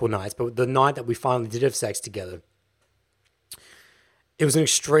was a couple of nights, but the night that we finally did have sex together, it was an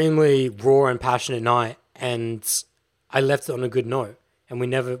extremely raw and passionate night, and I left it on a good note. And we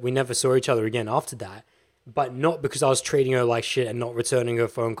never saw each other again after that. but not because I was treating her like shit and not returning her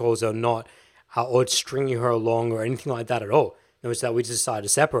phone calls or not, or stringing her along or anything like that at all. It was that we just decided to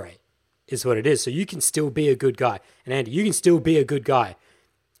separate, is what it is. So you can still be a good guy. And Andy, you can still be a good guy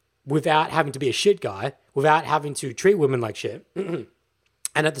without having to be a shit guy, without having to treat women like shit.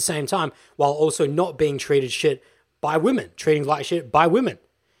 And at the same time, while also not being treated shit by women, treating like shit by women,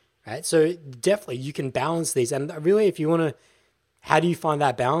 right? So definitely you can balance these. And really, if you want to, how do you find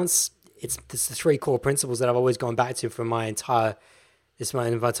that balance? It's the three core principles that I've always gone back to for my entire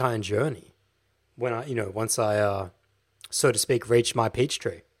journey. When once I, so to speak, reached my peach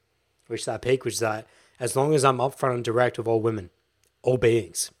tree, reached that peak, which is that as long as I'm upfront and direct with all women, all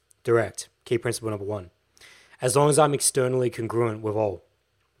beings, direct, key principle number one. As long as I'm externally congruent with all,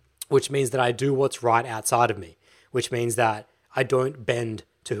 which means that I do what's right outside of me, which means that I don't bend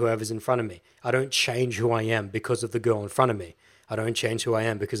to whoever's in front of me. I don't change who I am because of the girl in front of me. I don't change who I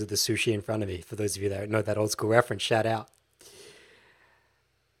am because of the sushi in front of me. For those of you that know that old school reference, shout out.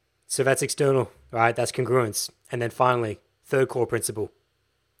 So that's external, right? That's congruence. And then finally, third core principle,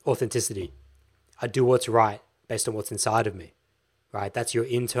 authenticity. I do what's right based on what's inside of me, right? That's your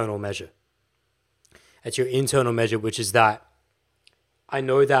internal measure. That's your internal measure, which is that I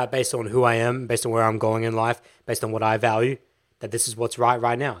know that based on who I am, based on where I'm going in life, based on what I value, that this is what's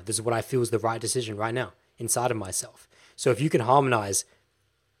right now. This is what I feel is the right decision right now inside of myself. So if you can harmonize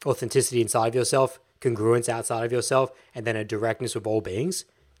authenticity inside of yourself, congruence outside of yourself, and then a directness with all beings,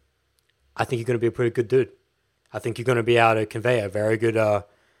 I think you're going to be a pretty good dude. I think you're going to be able to convey a very good,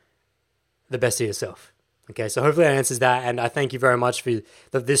 the best of yourself. Okay, so hopefully that answers that, and I thank you very much for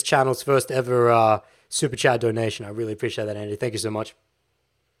this channel's first ever super chat donation. I really appreciate that, Andy. Thank you so much.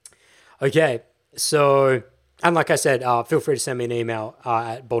 Okay, so, and like I said, feel free to send me an email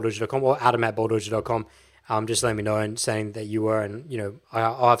at bulldozer.com or adam@bulldozer.com. Just let me know and saying that you were, and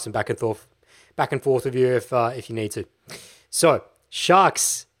I'll have some back and forth with you if you need to. So,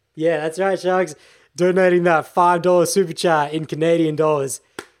 Sharks, yeah, that's right, Sharks, donating that $5 super chat in Canadian dollars.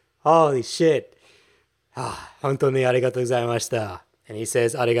 Holy shit! Hontou ni arigatou gozaimashita. And he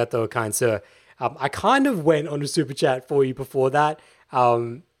says, arigato, kind sir. I kind of went on a super chat for you before that.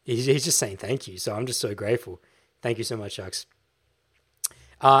 He's just saying thank you, so I'm just so grateful. Thank you so much, Sharks.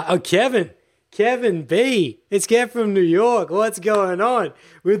 Kevin B. It's Kev from New York. What's going on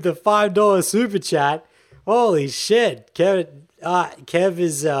with the $5 super chat? Holy shit, Kev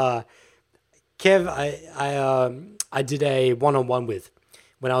is I did a one-on-one with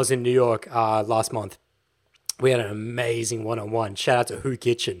when I was in New York last month. We had an amazing one-on-one. Shout out to Who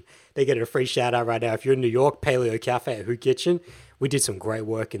Kitchen. They get a free shout out right now. If you're in New York, Paleo Cafe at Who Kitchen. We did some great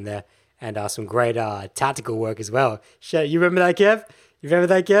work in there and some great tactical work as well. You remember that, Kev? You remember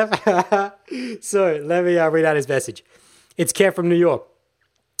that, Kev? So let me read out his message. It's Kev from New York.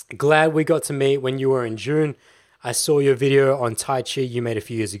 Glad we got to meet when you were in June. I saw your video on Tai Chi you made a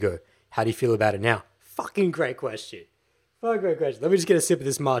few years ago. How do you feel about it now? Fucking great question. Fucking great question. Let me just get a sip of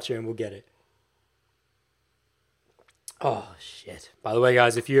this matcha and we'll get it. Oh, shit. By the way,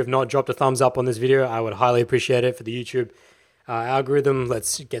 guys, if you have not dropped a thumbs up on this video, I would highly appreciate it for the YouTube algorithm.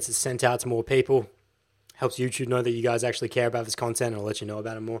 Gets it sent out to more people. Helps YouTube know that you guys actually care about this content, and I'll let you know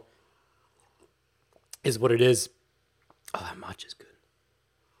about it more. Is what it is. Oh, that matcha is good.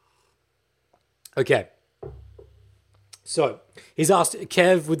 Okay. So, he's asked,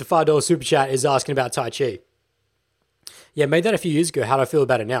 Kev with the $5 super chat is asking about Tai Chi. Yeah, made that a few years ago. How do I feel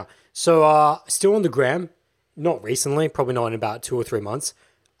about it now? So, still on the gram. Not recently, probably not in about 2 or 3 months.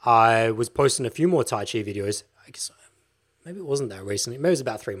 I was posting a few more Tai Chi videos. I guess maybe it wasn't that recently. Maybe it was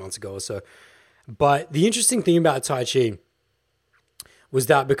about 3 months ago or so. But the interesting thing about Tai Chi was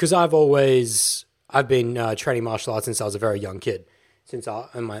that because I've been training martial arts since I was a very young kid.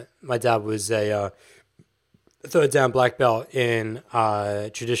 And my dad was a third dan black belt in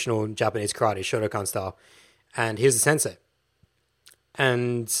traditional Japanese karate, Shotokan style. And he was a sensei.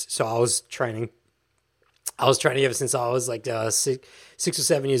 And so I was training ever since I was like 6 or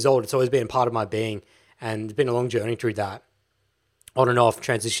 7 years old. It's always been part of my being, and it's been a long journey through that. On and off,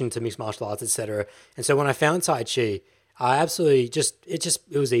 transition to mixed martial arts, etc. And so when I found Tai Chi, I absolutely it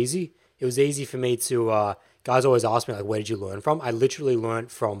was easy. It was easy for me to, guys always ask me, like, where did you learn from? I literally learned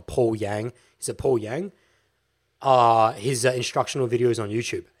from Paul Yang. Is it Paul Yang? His instructional videos on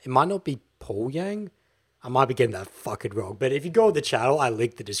YouTube. It might not be Paul Yang. I might be getting that fucking wrong. But if you go to the channel, I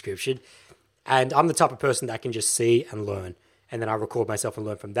link the description. And I'm the type of person that can just see and learn. And then I record myself and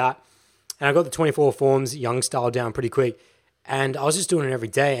learn from that. And I got the 24 forms, young style, down pretty quick. And I was just doing it every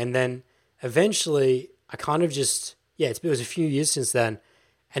day. And then eventually I kind of just, it was a few years since then.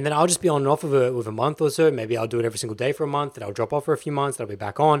 And then I'll just be on and off of it with a month or so. Maybe I'll do it every single day for a month. Then I'll drop off for a few months. Then I'll be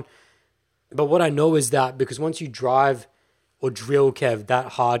back on. But what I know is that because once you drive or drill, Kev,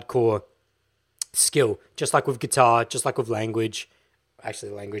 that hardcore skill, just like with guitar, just like with language,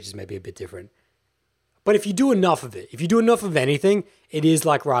 actually language is maybe a bit different. But if you do enough of it, if you do enough of anything, it is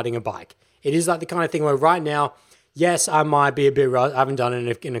like riding a bike. It is like the kind of thing where right now, yes, I might be a bit rusty. I haven't done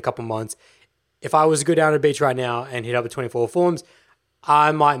it in a couple months. If I was to go down to the beach right now and hit up a 24 forms,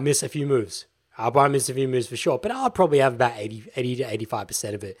 I might miss a few moves. I might miss a few moves for sure, but I'll probably have about 80 to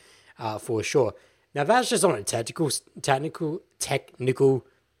 85% of it for sure. Now that's just on a technical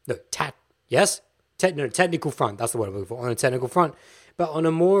front. That's the word I'm looking for, on a technical front. But on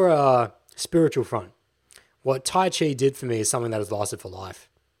a more spiritual front, what Tai Chi did for me is something that has lasted for life.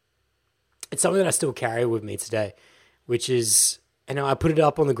 It's something that I still carry with me today, which is, and I put it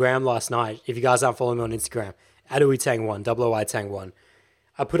up on the gram last night. If you guys aren't following me on Instagram, @OiTang1, OOITang1.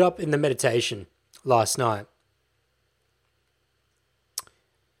 I put up in the meditation last night,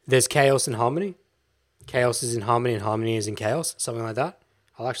 there's chaos and harmony. Chaos is in harmony and harmony is in chaos, something like that.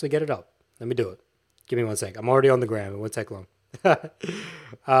 I'll actually get it up. Let me do it. Give me 1 sec. I'm already on the gram. It won't take long.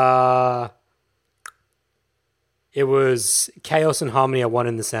 It was chaos and harmony are one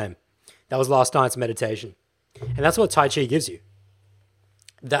and the same. That was last night's meditation. And that's what Tai Chi gives you.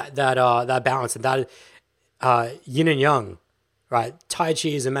 That balance and that yin and yang, right? Tai Chi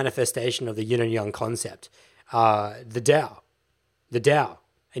is a manifestation of the yin and yang concept. The Tao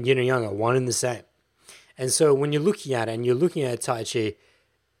and yin and yang are one and the same. And so when you're looking at it and you're looking at Tai Chi,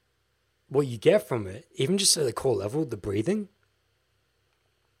 what you get from it, even just at the core level, the breathing,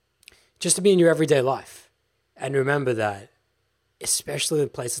 just to be in your everyday life. And remember that, especially in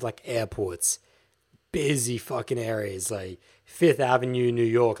places like airports, busy fucking areas like Fifth Avenue, New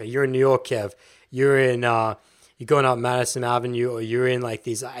York. Like you're in New York, Kev. You're going up Madison Avenue, or you're in like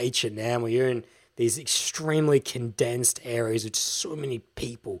these H&M, or you're in these extremely condensed areas with so many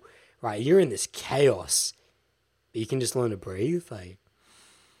people, right? You're in this chaos, but you can just learn to breathe. Like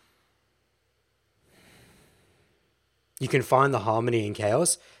you can find the harmony in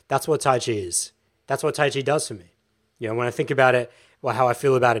chaos. That's what Tai Chi is. That's what Tai Chi does for me. You know, when I think about it, well, how I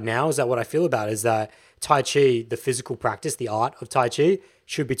feel about it now is that what I feel about it is that Tai Chi, the physical practice, the art of Tai Chi,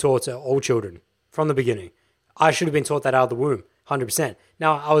 should be taught to all children from the beginning. I should have been taught that out of the womb, 100%.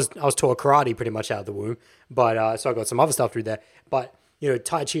 Now, I was taught karate pretty much out of the womb, but so I got some other stuff through there. But, you know,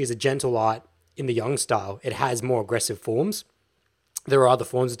 Tai Chi is a gentle art in the Yang style. It has more aggressive forms. There are other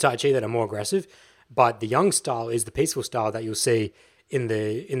forms of Tai Chi that are more aggressive, but the Yang style is the peaceful style that you'll see in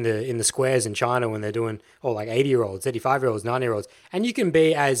the squares in China when they're doing, like 80-year-olds, 85-year-olds, 90-year-olds. And you can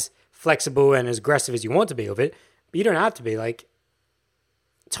be as flexible and as aggressive as you want to be with it, but you don't have to be. Like,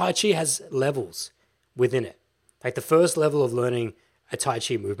 Tai Chi has levels within it. Like the first level of learning a Tai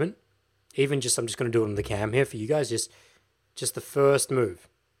Chi movement, even just, I'm just going to do it on the cam here for you guys, just the first move.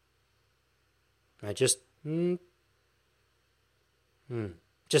 Right, just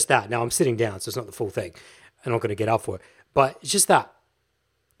that. Now I'm sitting down, so it's not the full thing. I'm not going to get up for it, but it's just that.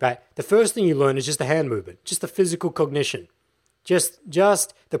 Right? The first thing you learn is just the hand movement, just the physical cognition, just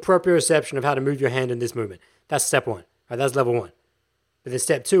the proprioception of how to move your hand in this movement. That's step one. Right? That's level one. But then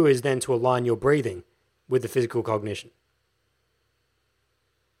step two is then to align your breathing with the physical cognition.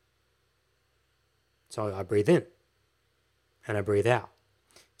 So I breathe in and I breathe out.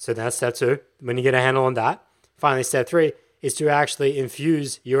 So that's step two. When you get a handle on that, finally step three is to actually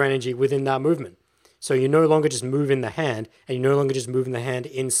infuse your energy within that movement. So you're no longer just moving the hand, and you're no longer just moving the hand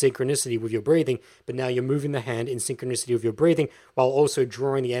in synchronicity with your breathing, but now you're moving the hand in synchronicity with your breathing while also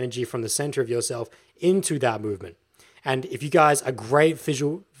drawing the energy from the center of yourself into that movement. And if you guys, a great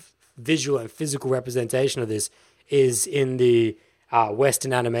visual and physical representation of this is in the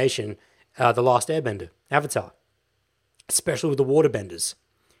Western animation, The Last Airbender, Avatar, especially with the waterbenders,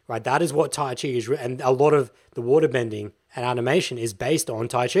 right? That is what Tai Chi is, and a lot of the waterbending and animation is based on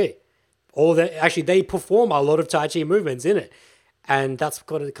Tai Chi. Actually, they perform a lot of Tai Chi movements in it. And that's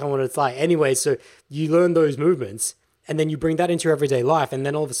kind of what it's like. Anyway, so you learn those movements, and then you bring that into your everyday life, and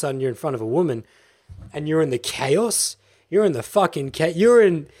then all of a sudden you're in front of a woman, and you're in the chaos. You're in the fucking you're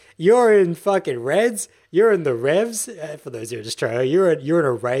in fucking Reds. You're in the Revs. For those who are just trying, you're in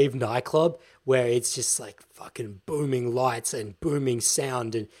a rave nightclub where it's just like fucking booming lights and booming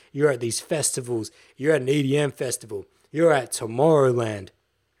sound, and you're at these festivals. You're at an EDM festival. You're at Tomorrowland.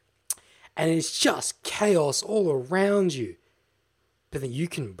 And it's just chaos all around you. But then you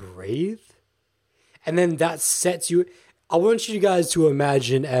can breathe. And then that sets you... I want you guys to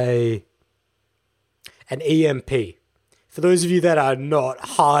imagine an EMP. For those of you that are not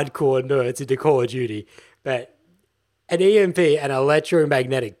hardcore nerds into Call of Duty, but an EMP, an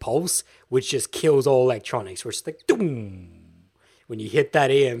electromagnetic pulse, which just kills all electronics. Where it's like, doom. when you hit that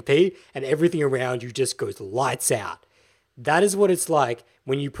EMP and everything around you just goes lights out. That is what it's like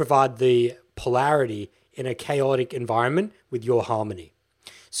when you provide the polarity in a chaotic environment with your harmony.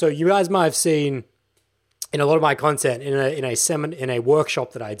 So you guys might have seen in a lot of my content in a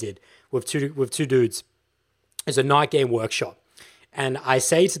workshop that I did with two dudes. It's a night game workshop. And I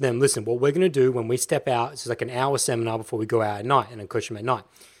say to them, listen, what we're going to do when we step out, it's like an hour seminar before we go out at night, and I coach them at night.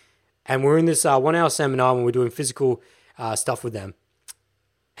 And we're in this 1 hour seminar when we're doing physical stuff with them.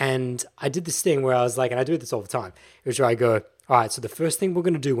 And I did this thing where I was like, and I do this all the time, which where I go, all right, so the first thing we're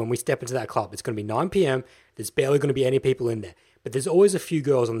going to do when we step into that club, it's going to be 9 p.m. There's barely going to be any people in there. But there's always a few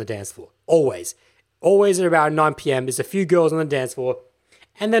girls on the dance floor. Always. Always at around 9 p.m. There's a few girls on the dance floor.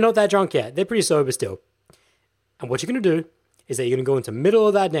 And they're not that drunk yet. They're pretty sober still. And what you're going to do is that you're going to go into the middle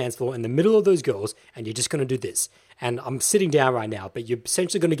of that dance floor, in the middle of those girls, and you're just going to do this. And I'm sitting down right now, but you're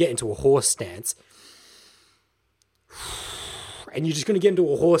essentially going to get into a horse stance. And you're just going to get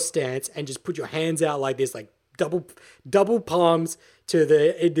into a horse stance and just put your hands out like this, like double palms to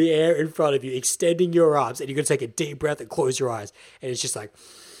the air in front of you, extending your arms, and you're going to take a deep breath and close your eyes. And it's just like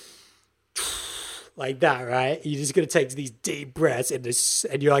that, right? You're just going to take these deep breaths and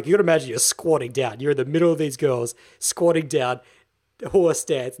you're like, you got to imagine you're squatting down. You're in the middle of these girls, squatting down, horse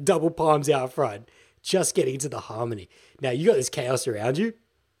stance, double palms out front, just getting into the harmony. Now, you got this chaos around you.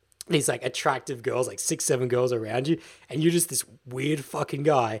 These like attractive girls, like 6, 7 girls around you, and you're just this weird fucking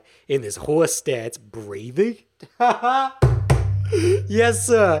guy in this horse stance breathing. Yes,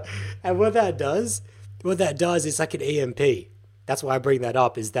 sir. And what that does is like an EMP. That's why I bring that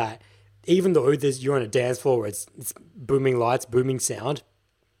up, is that even though you're on a dance floor where it's booming lights, booming sound,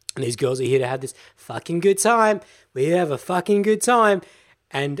 and these girls are here to have this fucking good time, we have a fucking good time,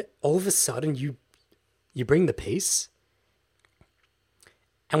 and all of a sudden you bring the peace.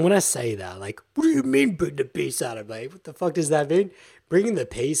 And when I say that, like, what do you mean bring the peace out of me? What the fuck does that mean? Bringing the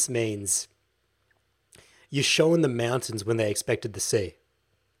peace means you're showing the mountains when they expected the sea.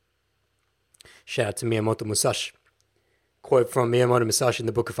 Shout out to Miyamoto Musashi. Quote from Miyamoto Musashi in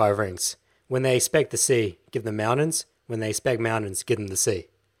the Book of Five Rings. When they expect the sea, give them mountains. When they expect mountains, give them the sea.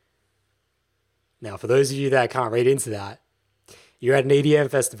 Now, for those of you that can't read into that, you're at an EDM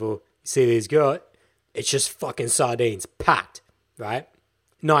festival, you see these girls, it's just fucking sardines, packed, right?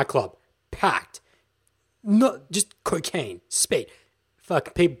 Nightclub, packed. Not just cocaine, speed.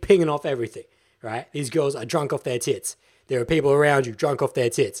 Fucking people pinging off everything, right? These girls are drunk off their tits. There are people around you drunk off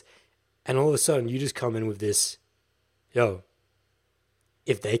their tits. And all of a sudden, you just come in with this, yo,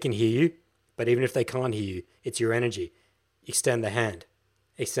 if they can hear you, but even if they can't hear you, it's your energy. Extend the hand.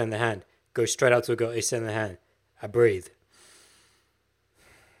 Extend the hand. Go straight out to a girl, extend the hand. I breathe.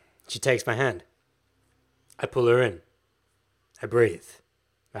 She takes my hand. I pull her in. I breathe.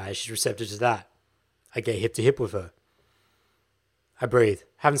 Right, she's receptive to that. I get hip to hip with her. I breathe.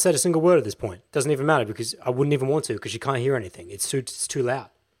 Haven't said a single word at this point. Doesn't even matter because I wouldn't even want to because she can't hear anything. It's too loud.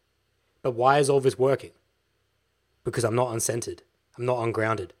 But why is all this working? Because I'm not uncentered. I'm not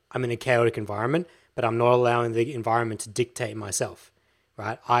ungrounded. I'm in a chaotic environment, but I'm not allowing the environment to dictate myself.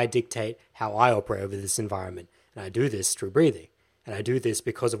 Right? I dictate how I operate over this environment. And I do this through breathing. And I do this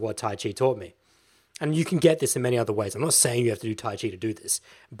because of what Tai Chi taught me. And you can get this in many other ways. I'm not saying you have to do Tai Chi to do this,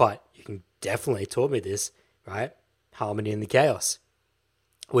 but you can definitely taught me this, right? Harmony in the chaos.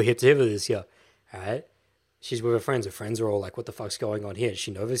 We're hip to hip with this here, all right? She's with her friends. Her friends are all like, what the fuck's going on here? Does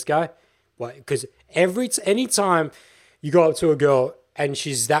she know this guy? Why? Because anytime you go up to a girl and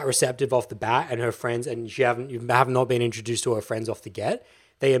she's that receptive off the bat and her friends, and you have not been introduced to her friends off the get,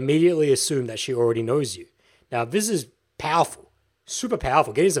 they immediately assume that she already knows you. Now, this is powerful, super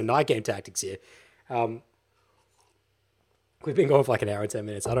powerful. Getting some night game tactics here. We've been going for like an hour and 10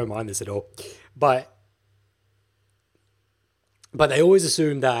 minutes. I don't mind this at all. But they always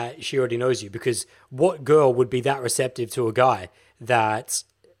assume that she already knows you, because what girl would be that receptive to a guy that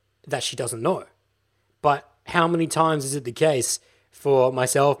she doesn't know? But how many times is it the case for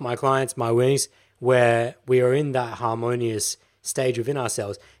myself, my clients, my wings, where we are in that harmonious stage within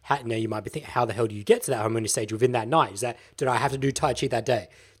ourselves? Now you might be thinking, how the hell do you get to that harmonious stage within that night? Did I have to do Tai Chi that day?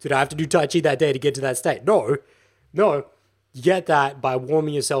 Did I have to do Tai Chi that day to get to that state? No. You get that by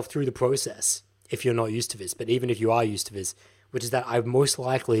warming yourself through the process if you're not used to this. But even if you are used to this, which is that I've most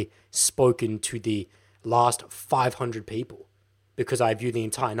likely spoken to the last 500 people because I view the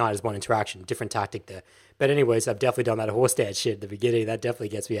entire night as one interaction. Different tactic there. But anyways, I've definitely done that horse dance shit at the beginning. That definitely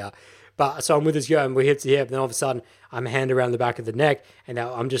gets me out. But so I'm with this girl and we're hip to hip. Then all of a sudden, I'm a hand around the back of the neck and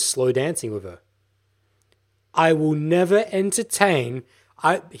now I'm just slow dancing with her. I will never entertain...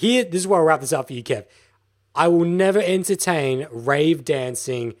 this is where I'll wrap this up for you, Kev. I will never entertain rave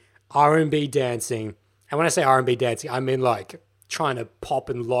dancing, R&B dancing. And when I say R&B dancing, I mean like trying to pop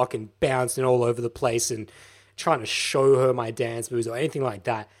and lock and bounce and all over the place and trying to show her my dance moves or anything like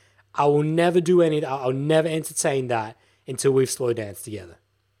that. I will never do any of that. I'll never entertain that until we've slow danced together.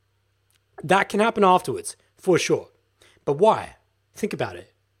 That can happen afterwards, for sure. But why? Think about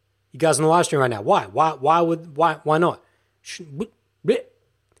it. You guys on the live stream right now, why? Why not?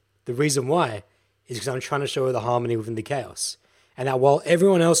 The reason why is because I'm trying to show her the harmony within the chaos. And that while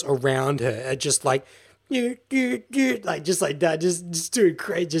everyone else around her are just like just like that, just doing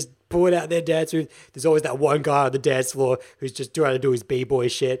crazy, just pulling out their dance move. There's always that one guy on the dance floor who's just trying to do his b-boy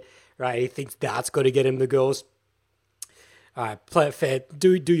shit, right? He thinks that's got to get him the girls. All right, play it fair,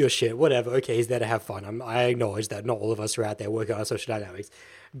 do your shit, whatever. Okay, he's there to have fun. I acknowledge that not all of us are out there working on our social dynamics.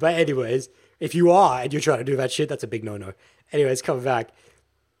 But anyways, if you are and you're trying to do that shit, that's a big no-no. Anyways, coming back.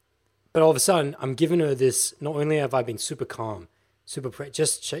 But all of a sudden, I'm giving her this. Not only have I been super calm,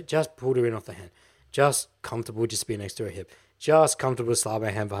 just pulled her in off the hand, just comfortable, just being next to her hip, just comfortable to slide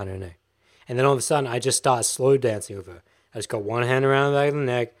my hand behind her neck, and then all of a sudden, I just start slow dancing with her. I just got one hand around the back of the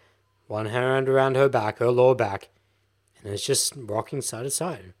neck, one hand around her back, her lower back, and it's just rocking side to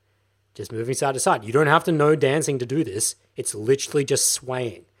side, just moving side to side. You don't have to know dancing to do this. It's literally just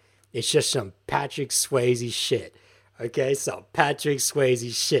swaying. It's just some Patrick Swayze shit. Okay, some Patrick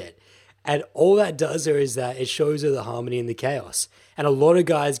Swayze shit. And all that does her is that it shows her the harmony and the chaos. And a lot of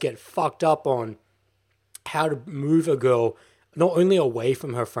guys get fucked up on how to move a girl not only away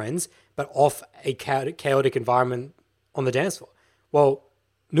from her friends, but off a chaotic environment on the dance floor. Well,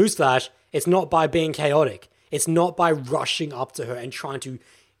 newsflash, it's not by being chaotic. It's not by rushing up to her and trying to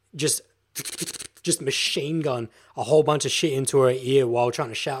just machine gun a whole bunch of shit into her ear while trying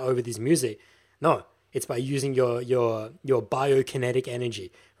to shout over this music. No, it's by using your biokinetic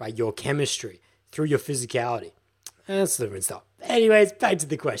energy, right? Your chemistry through your physicality. That's the different stuff. Anyways, back to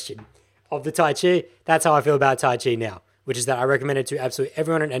the question of the Tai Chi. That's how I feel about Tai Chi now, which is that I recommend it to absolutely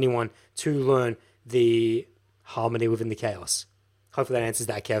everyone and anyone to learn the harmony within the chaos. Hopefully that answers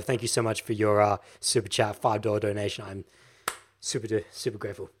that, Kev. Thank you so much for your super chat, $5 donation. I'm super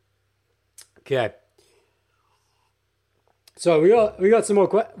grateful. Okay. So we got some more.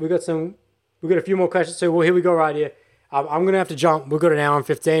 We got a few more questions. So here we go right here. I'm gonna have to jump. We've got an hour and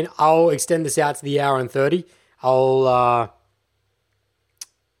 15. I'll extend this out to the hour and 30. I'll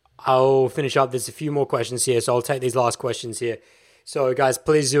finish up. There's a few more questions here, so I'll take these last questions here. So guys,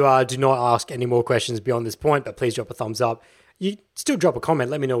 please do not ask any more questions beyond this point, but please drop a thumbs up. You still drop a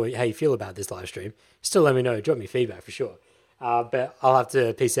comment. Let me know how you feel about this live stream. Still let me know. Drop me feedback for sure. But I'll have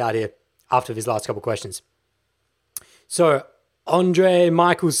to peace out here after these last couple questions. So Andre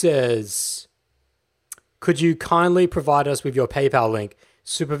Michael says, could you kindly provide us with your PayPal link?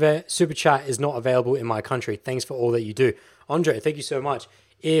 Super chat is not available in my country. Thanks for all that you do. Andre, thank you so much.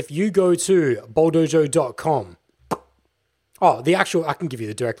 If you go to bowldojo.com, I can give you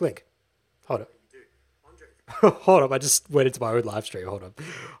the direct link. Hold up. Hold up, I just went into my own live stream. Hold up.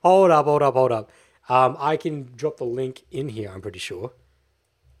 I can drop the link in here, I'm pretty sure.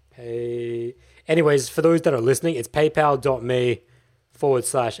 Anyways, for those that are listening, it's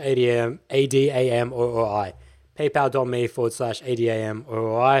paypal.me/ADAMOOI.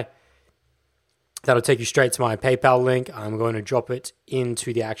 paypal.me/ADAMOOI. That'll take you straight to my PayPal link. I'm going to drop it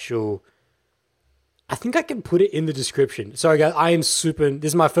into the actual... I think I can put it in the description. Sorry guys, this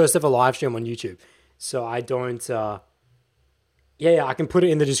is my first ever live stream on YouTube. So I don't... I can put it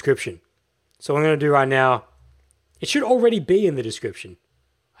in the description. So what I'm going to do right now... It should already be in the description.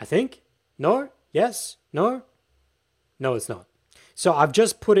 I think? No? Yes? No? No, it's not. So I've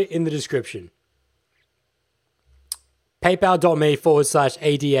just put it in the description.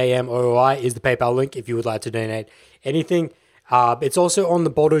 PayPal.me/ADAMOOI is the PayPal link if you would like to donate anything. It's also on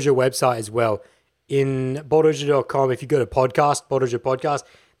the Bowldojo website as well. In bowldojo.com, if you go to Bowldojo Podcast,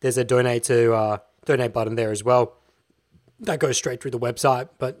 there's a donate button there as well. That goes straight through the website.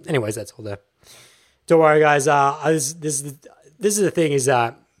 But anyways, that's all there. Don't worry, guys. This is the thing is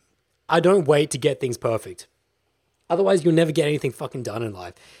that I don't wait to get things perfect. Otherwise, you'll never get anything fucking done in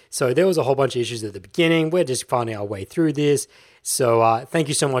life. So there was a whole bunch of issues at the beginning. We're just finding our way through this. So thank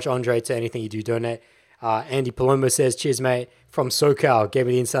you so much, Andre, to anything you do donate. Andy Palumbo says, cheers, mate. From SoCal. Gave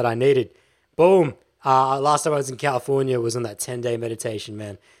me the insight I needed. Boom. Last time I was in California was on that 10-day meditation,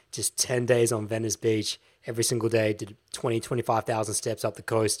 man. Just 10 days on Venice Beach. Every single day. Did 25,000 steps up the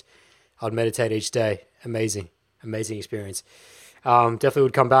coast. I'd meditate each day. Amazing experience. Definitely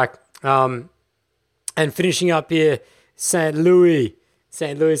would come back. And finishing up here, St. Louis.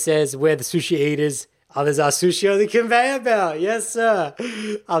 St. Louis says, we're the sushi eaters. Others are sushi on the conveyor belt. Yes, sir.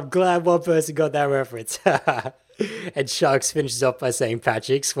 I'm glad one person got that reference. And Sharks finishes off by saying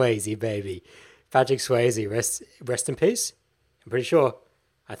Patrick Swayze, baby. Patrick Swayze, rest in peace. I'm pretty sure.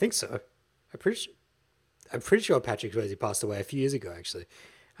 I think so. I'm pretty sure Patrick Swayze passed away a few years ago, actually.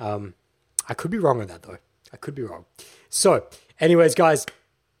 I could be wrong on that, though. I could be wrong. So, anyways, guys,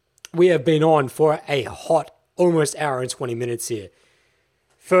 we have been on for a hot almost hour and 20 minutes here.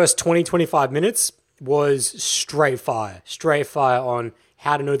 First 20, 25 minutes was straight fire on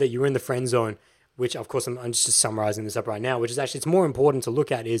how to know that you're in the friend zone, which, of course, I'm just summarizing this up right now, which is actually, it's more important to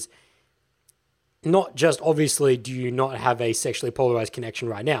look at is not just, obviously, do you not have a sexually polarized connection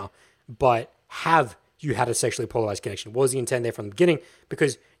right now, but have you had a sexually polarized connection? What was the intent there from the beginning?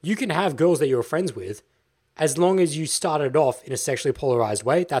 Because you can have girls that you're friends with, as long as you started off in a sexually polarized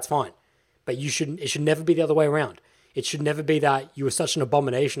way, that's fine. But it should never be the other way around. It should never be that you were such an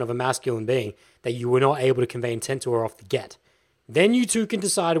abomination of a masculine being that you were not able to convey intent to her off the get. Then you two can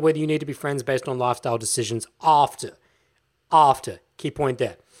decide whether you need to be friends based on lifestyle decisions after. Key point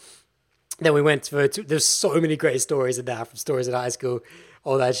there. Then we went there's so many great stories in that, from stories in high school,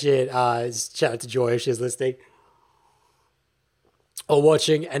 all that shit. Shout out to Joy if she's listening or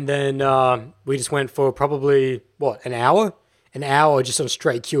watching. And then we just went for probably, an hour? An hour just on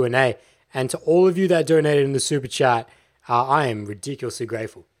straight Q&A. And to all of you that donated in the super chat, I am ridiculously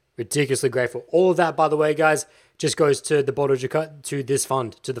grateful. Ridiculously grateful. All of that, by the way, guys, just goes to the Bodoja, to this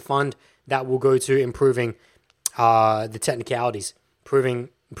fund, to the fund that will go to improving the technicalities, improving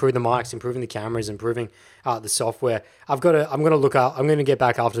the mics, improving the cameras, improving the software. I'm going to get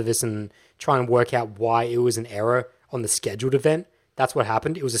back after this and try and work out why it was an error on the scheduled event. That's what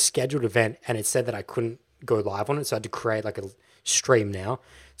happened. It was a scheduled event and it said that I couldn't go live on it. So I had to create like a stream now.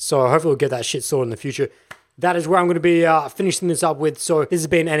 So hopefully we'll get that shit sorted in the future. That is where I'm going to be finishing this up with. So this has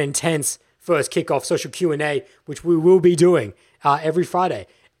been an intense first kickoff social Q&A, which we will be doing every Friday.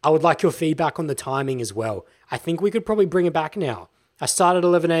 I would like your feedback on the timing as well. I think we could probably bring it back now. I started at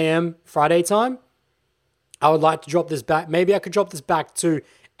 11 a.m. Friday time. I would like to drop this back. Maybe I could drop this back to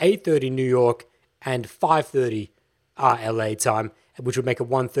 8:30 New York and 5:30 LA time, which would make it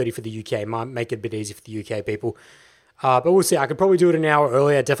 1:30 for the UK. Might make it a bit easier for the UK people. But we'll see. I could probably do it an hour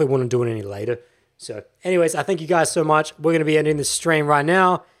earlier. I definitely wouldn't do it any later. So anyways, I thank you guys so much. We're going to be ending the stream right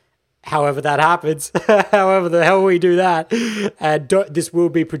now. However that happens. However the hell we do that. And this will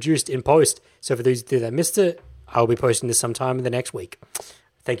be produced in post. So for those that missed it, I'll be posting this sometime in the next week.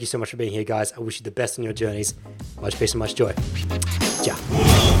 Thank you so much for being here, guys. I wish you the best in your journeys. Much peace and much joy. Ciao.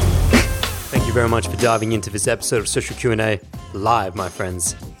 Thank you very much for diving into this episode of Social Q&A live, my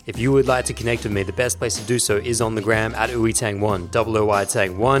friends. If you would like to connect with me, the best place to do so is on the gram at Uitang1,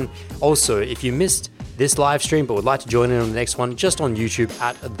 OOYTang1. Also, if you missed this live stream but would like to join in on the next one, just on YouTube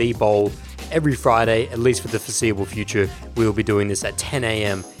at The Bowl. Every Friday, at least for the foreseeable future, we will be doing this at 10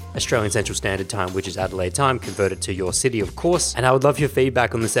 a.m. Australian Central Standard Time, which is Adelaide time, converted to your city, of course. And I would love your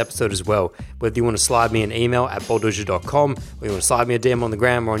feedback on this episode as well. Whether you want to slide me an email at boldoja.com, or you want to slide me a DM on the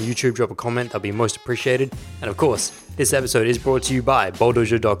gram or on YouTube, drop a comment, that'll be most appreciated. And of course, this episode is brought to you by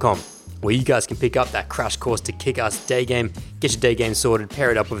boldoja.com, where you guys can pick up that crash course to kick ass day game, get your day game sorted,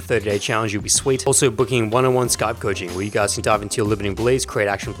 pair it up with a 30-day challenge, you'll be sweet. Also booking one-on-one Skype coaching, where you guys can dive into your limiting beliefs, create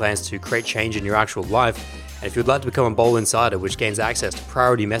action plans to create change in your actual life. And if you'd like to become a Bowl Insider, which gains access to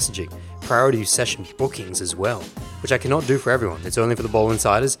priority messaging, priority session bookings as well, which I cannot do for everyone. It's only for the Bowl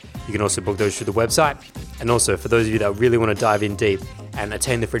Insiders. You can also book those through the website. And also, for those of you that really want to dive in deep and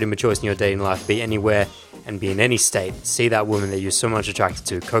attain the freedom of choice in your dating life, be anywhere and be in any state, see that woman that you're so much attracted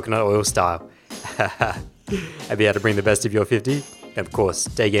to, coconut oil style, and be able to bring the best of your 50. And of course,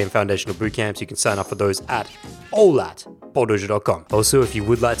 Day Game Foundational Bootcamps, you can sign up for those at boldoja.com. Also, if you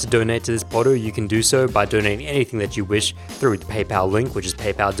would like to donate to this Bodo, you can do so by donating anything that you wish through the PayPal link, which is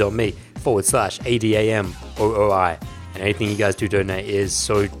paypal.me/ADAMOOI. And anything you guys do donate is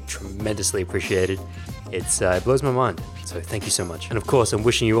so tremendously appreciated. It blows my mind. So thank you so much. And of course, I'm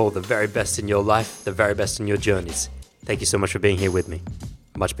wishing you all the very best in your life, the very best in your journeys. Thank you so much for being here with me.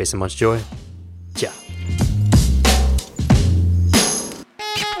 Much peace and much joy. Ciao.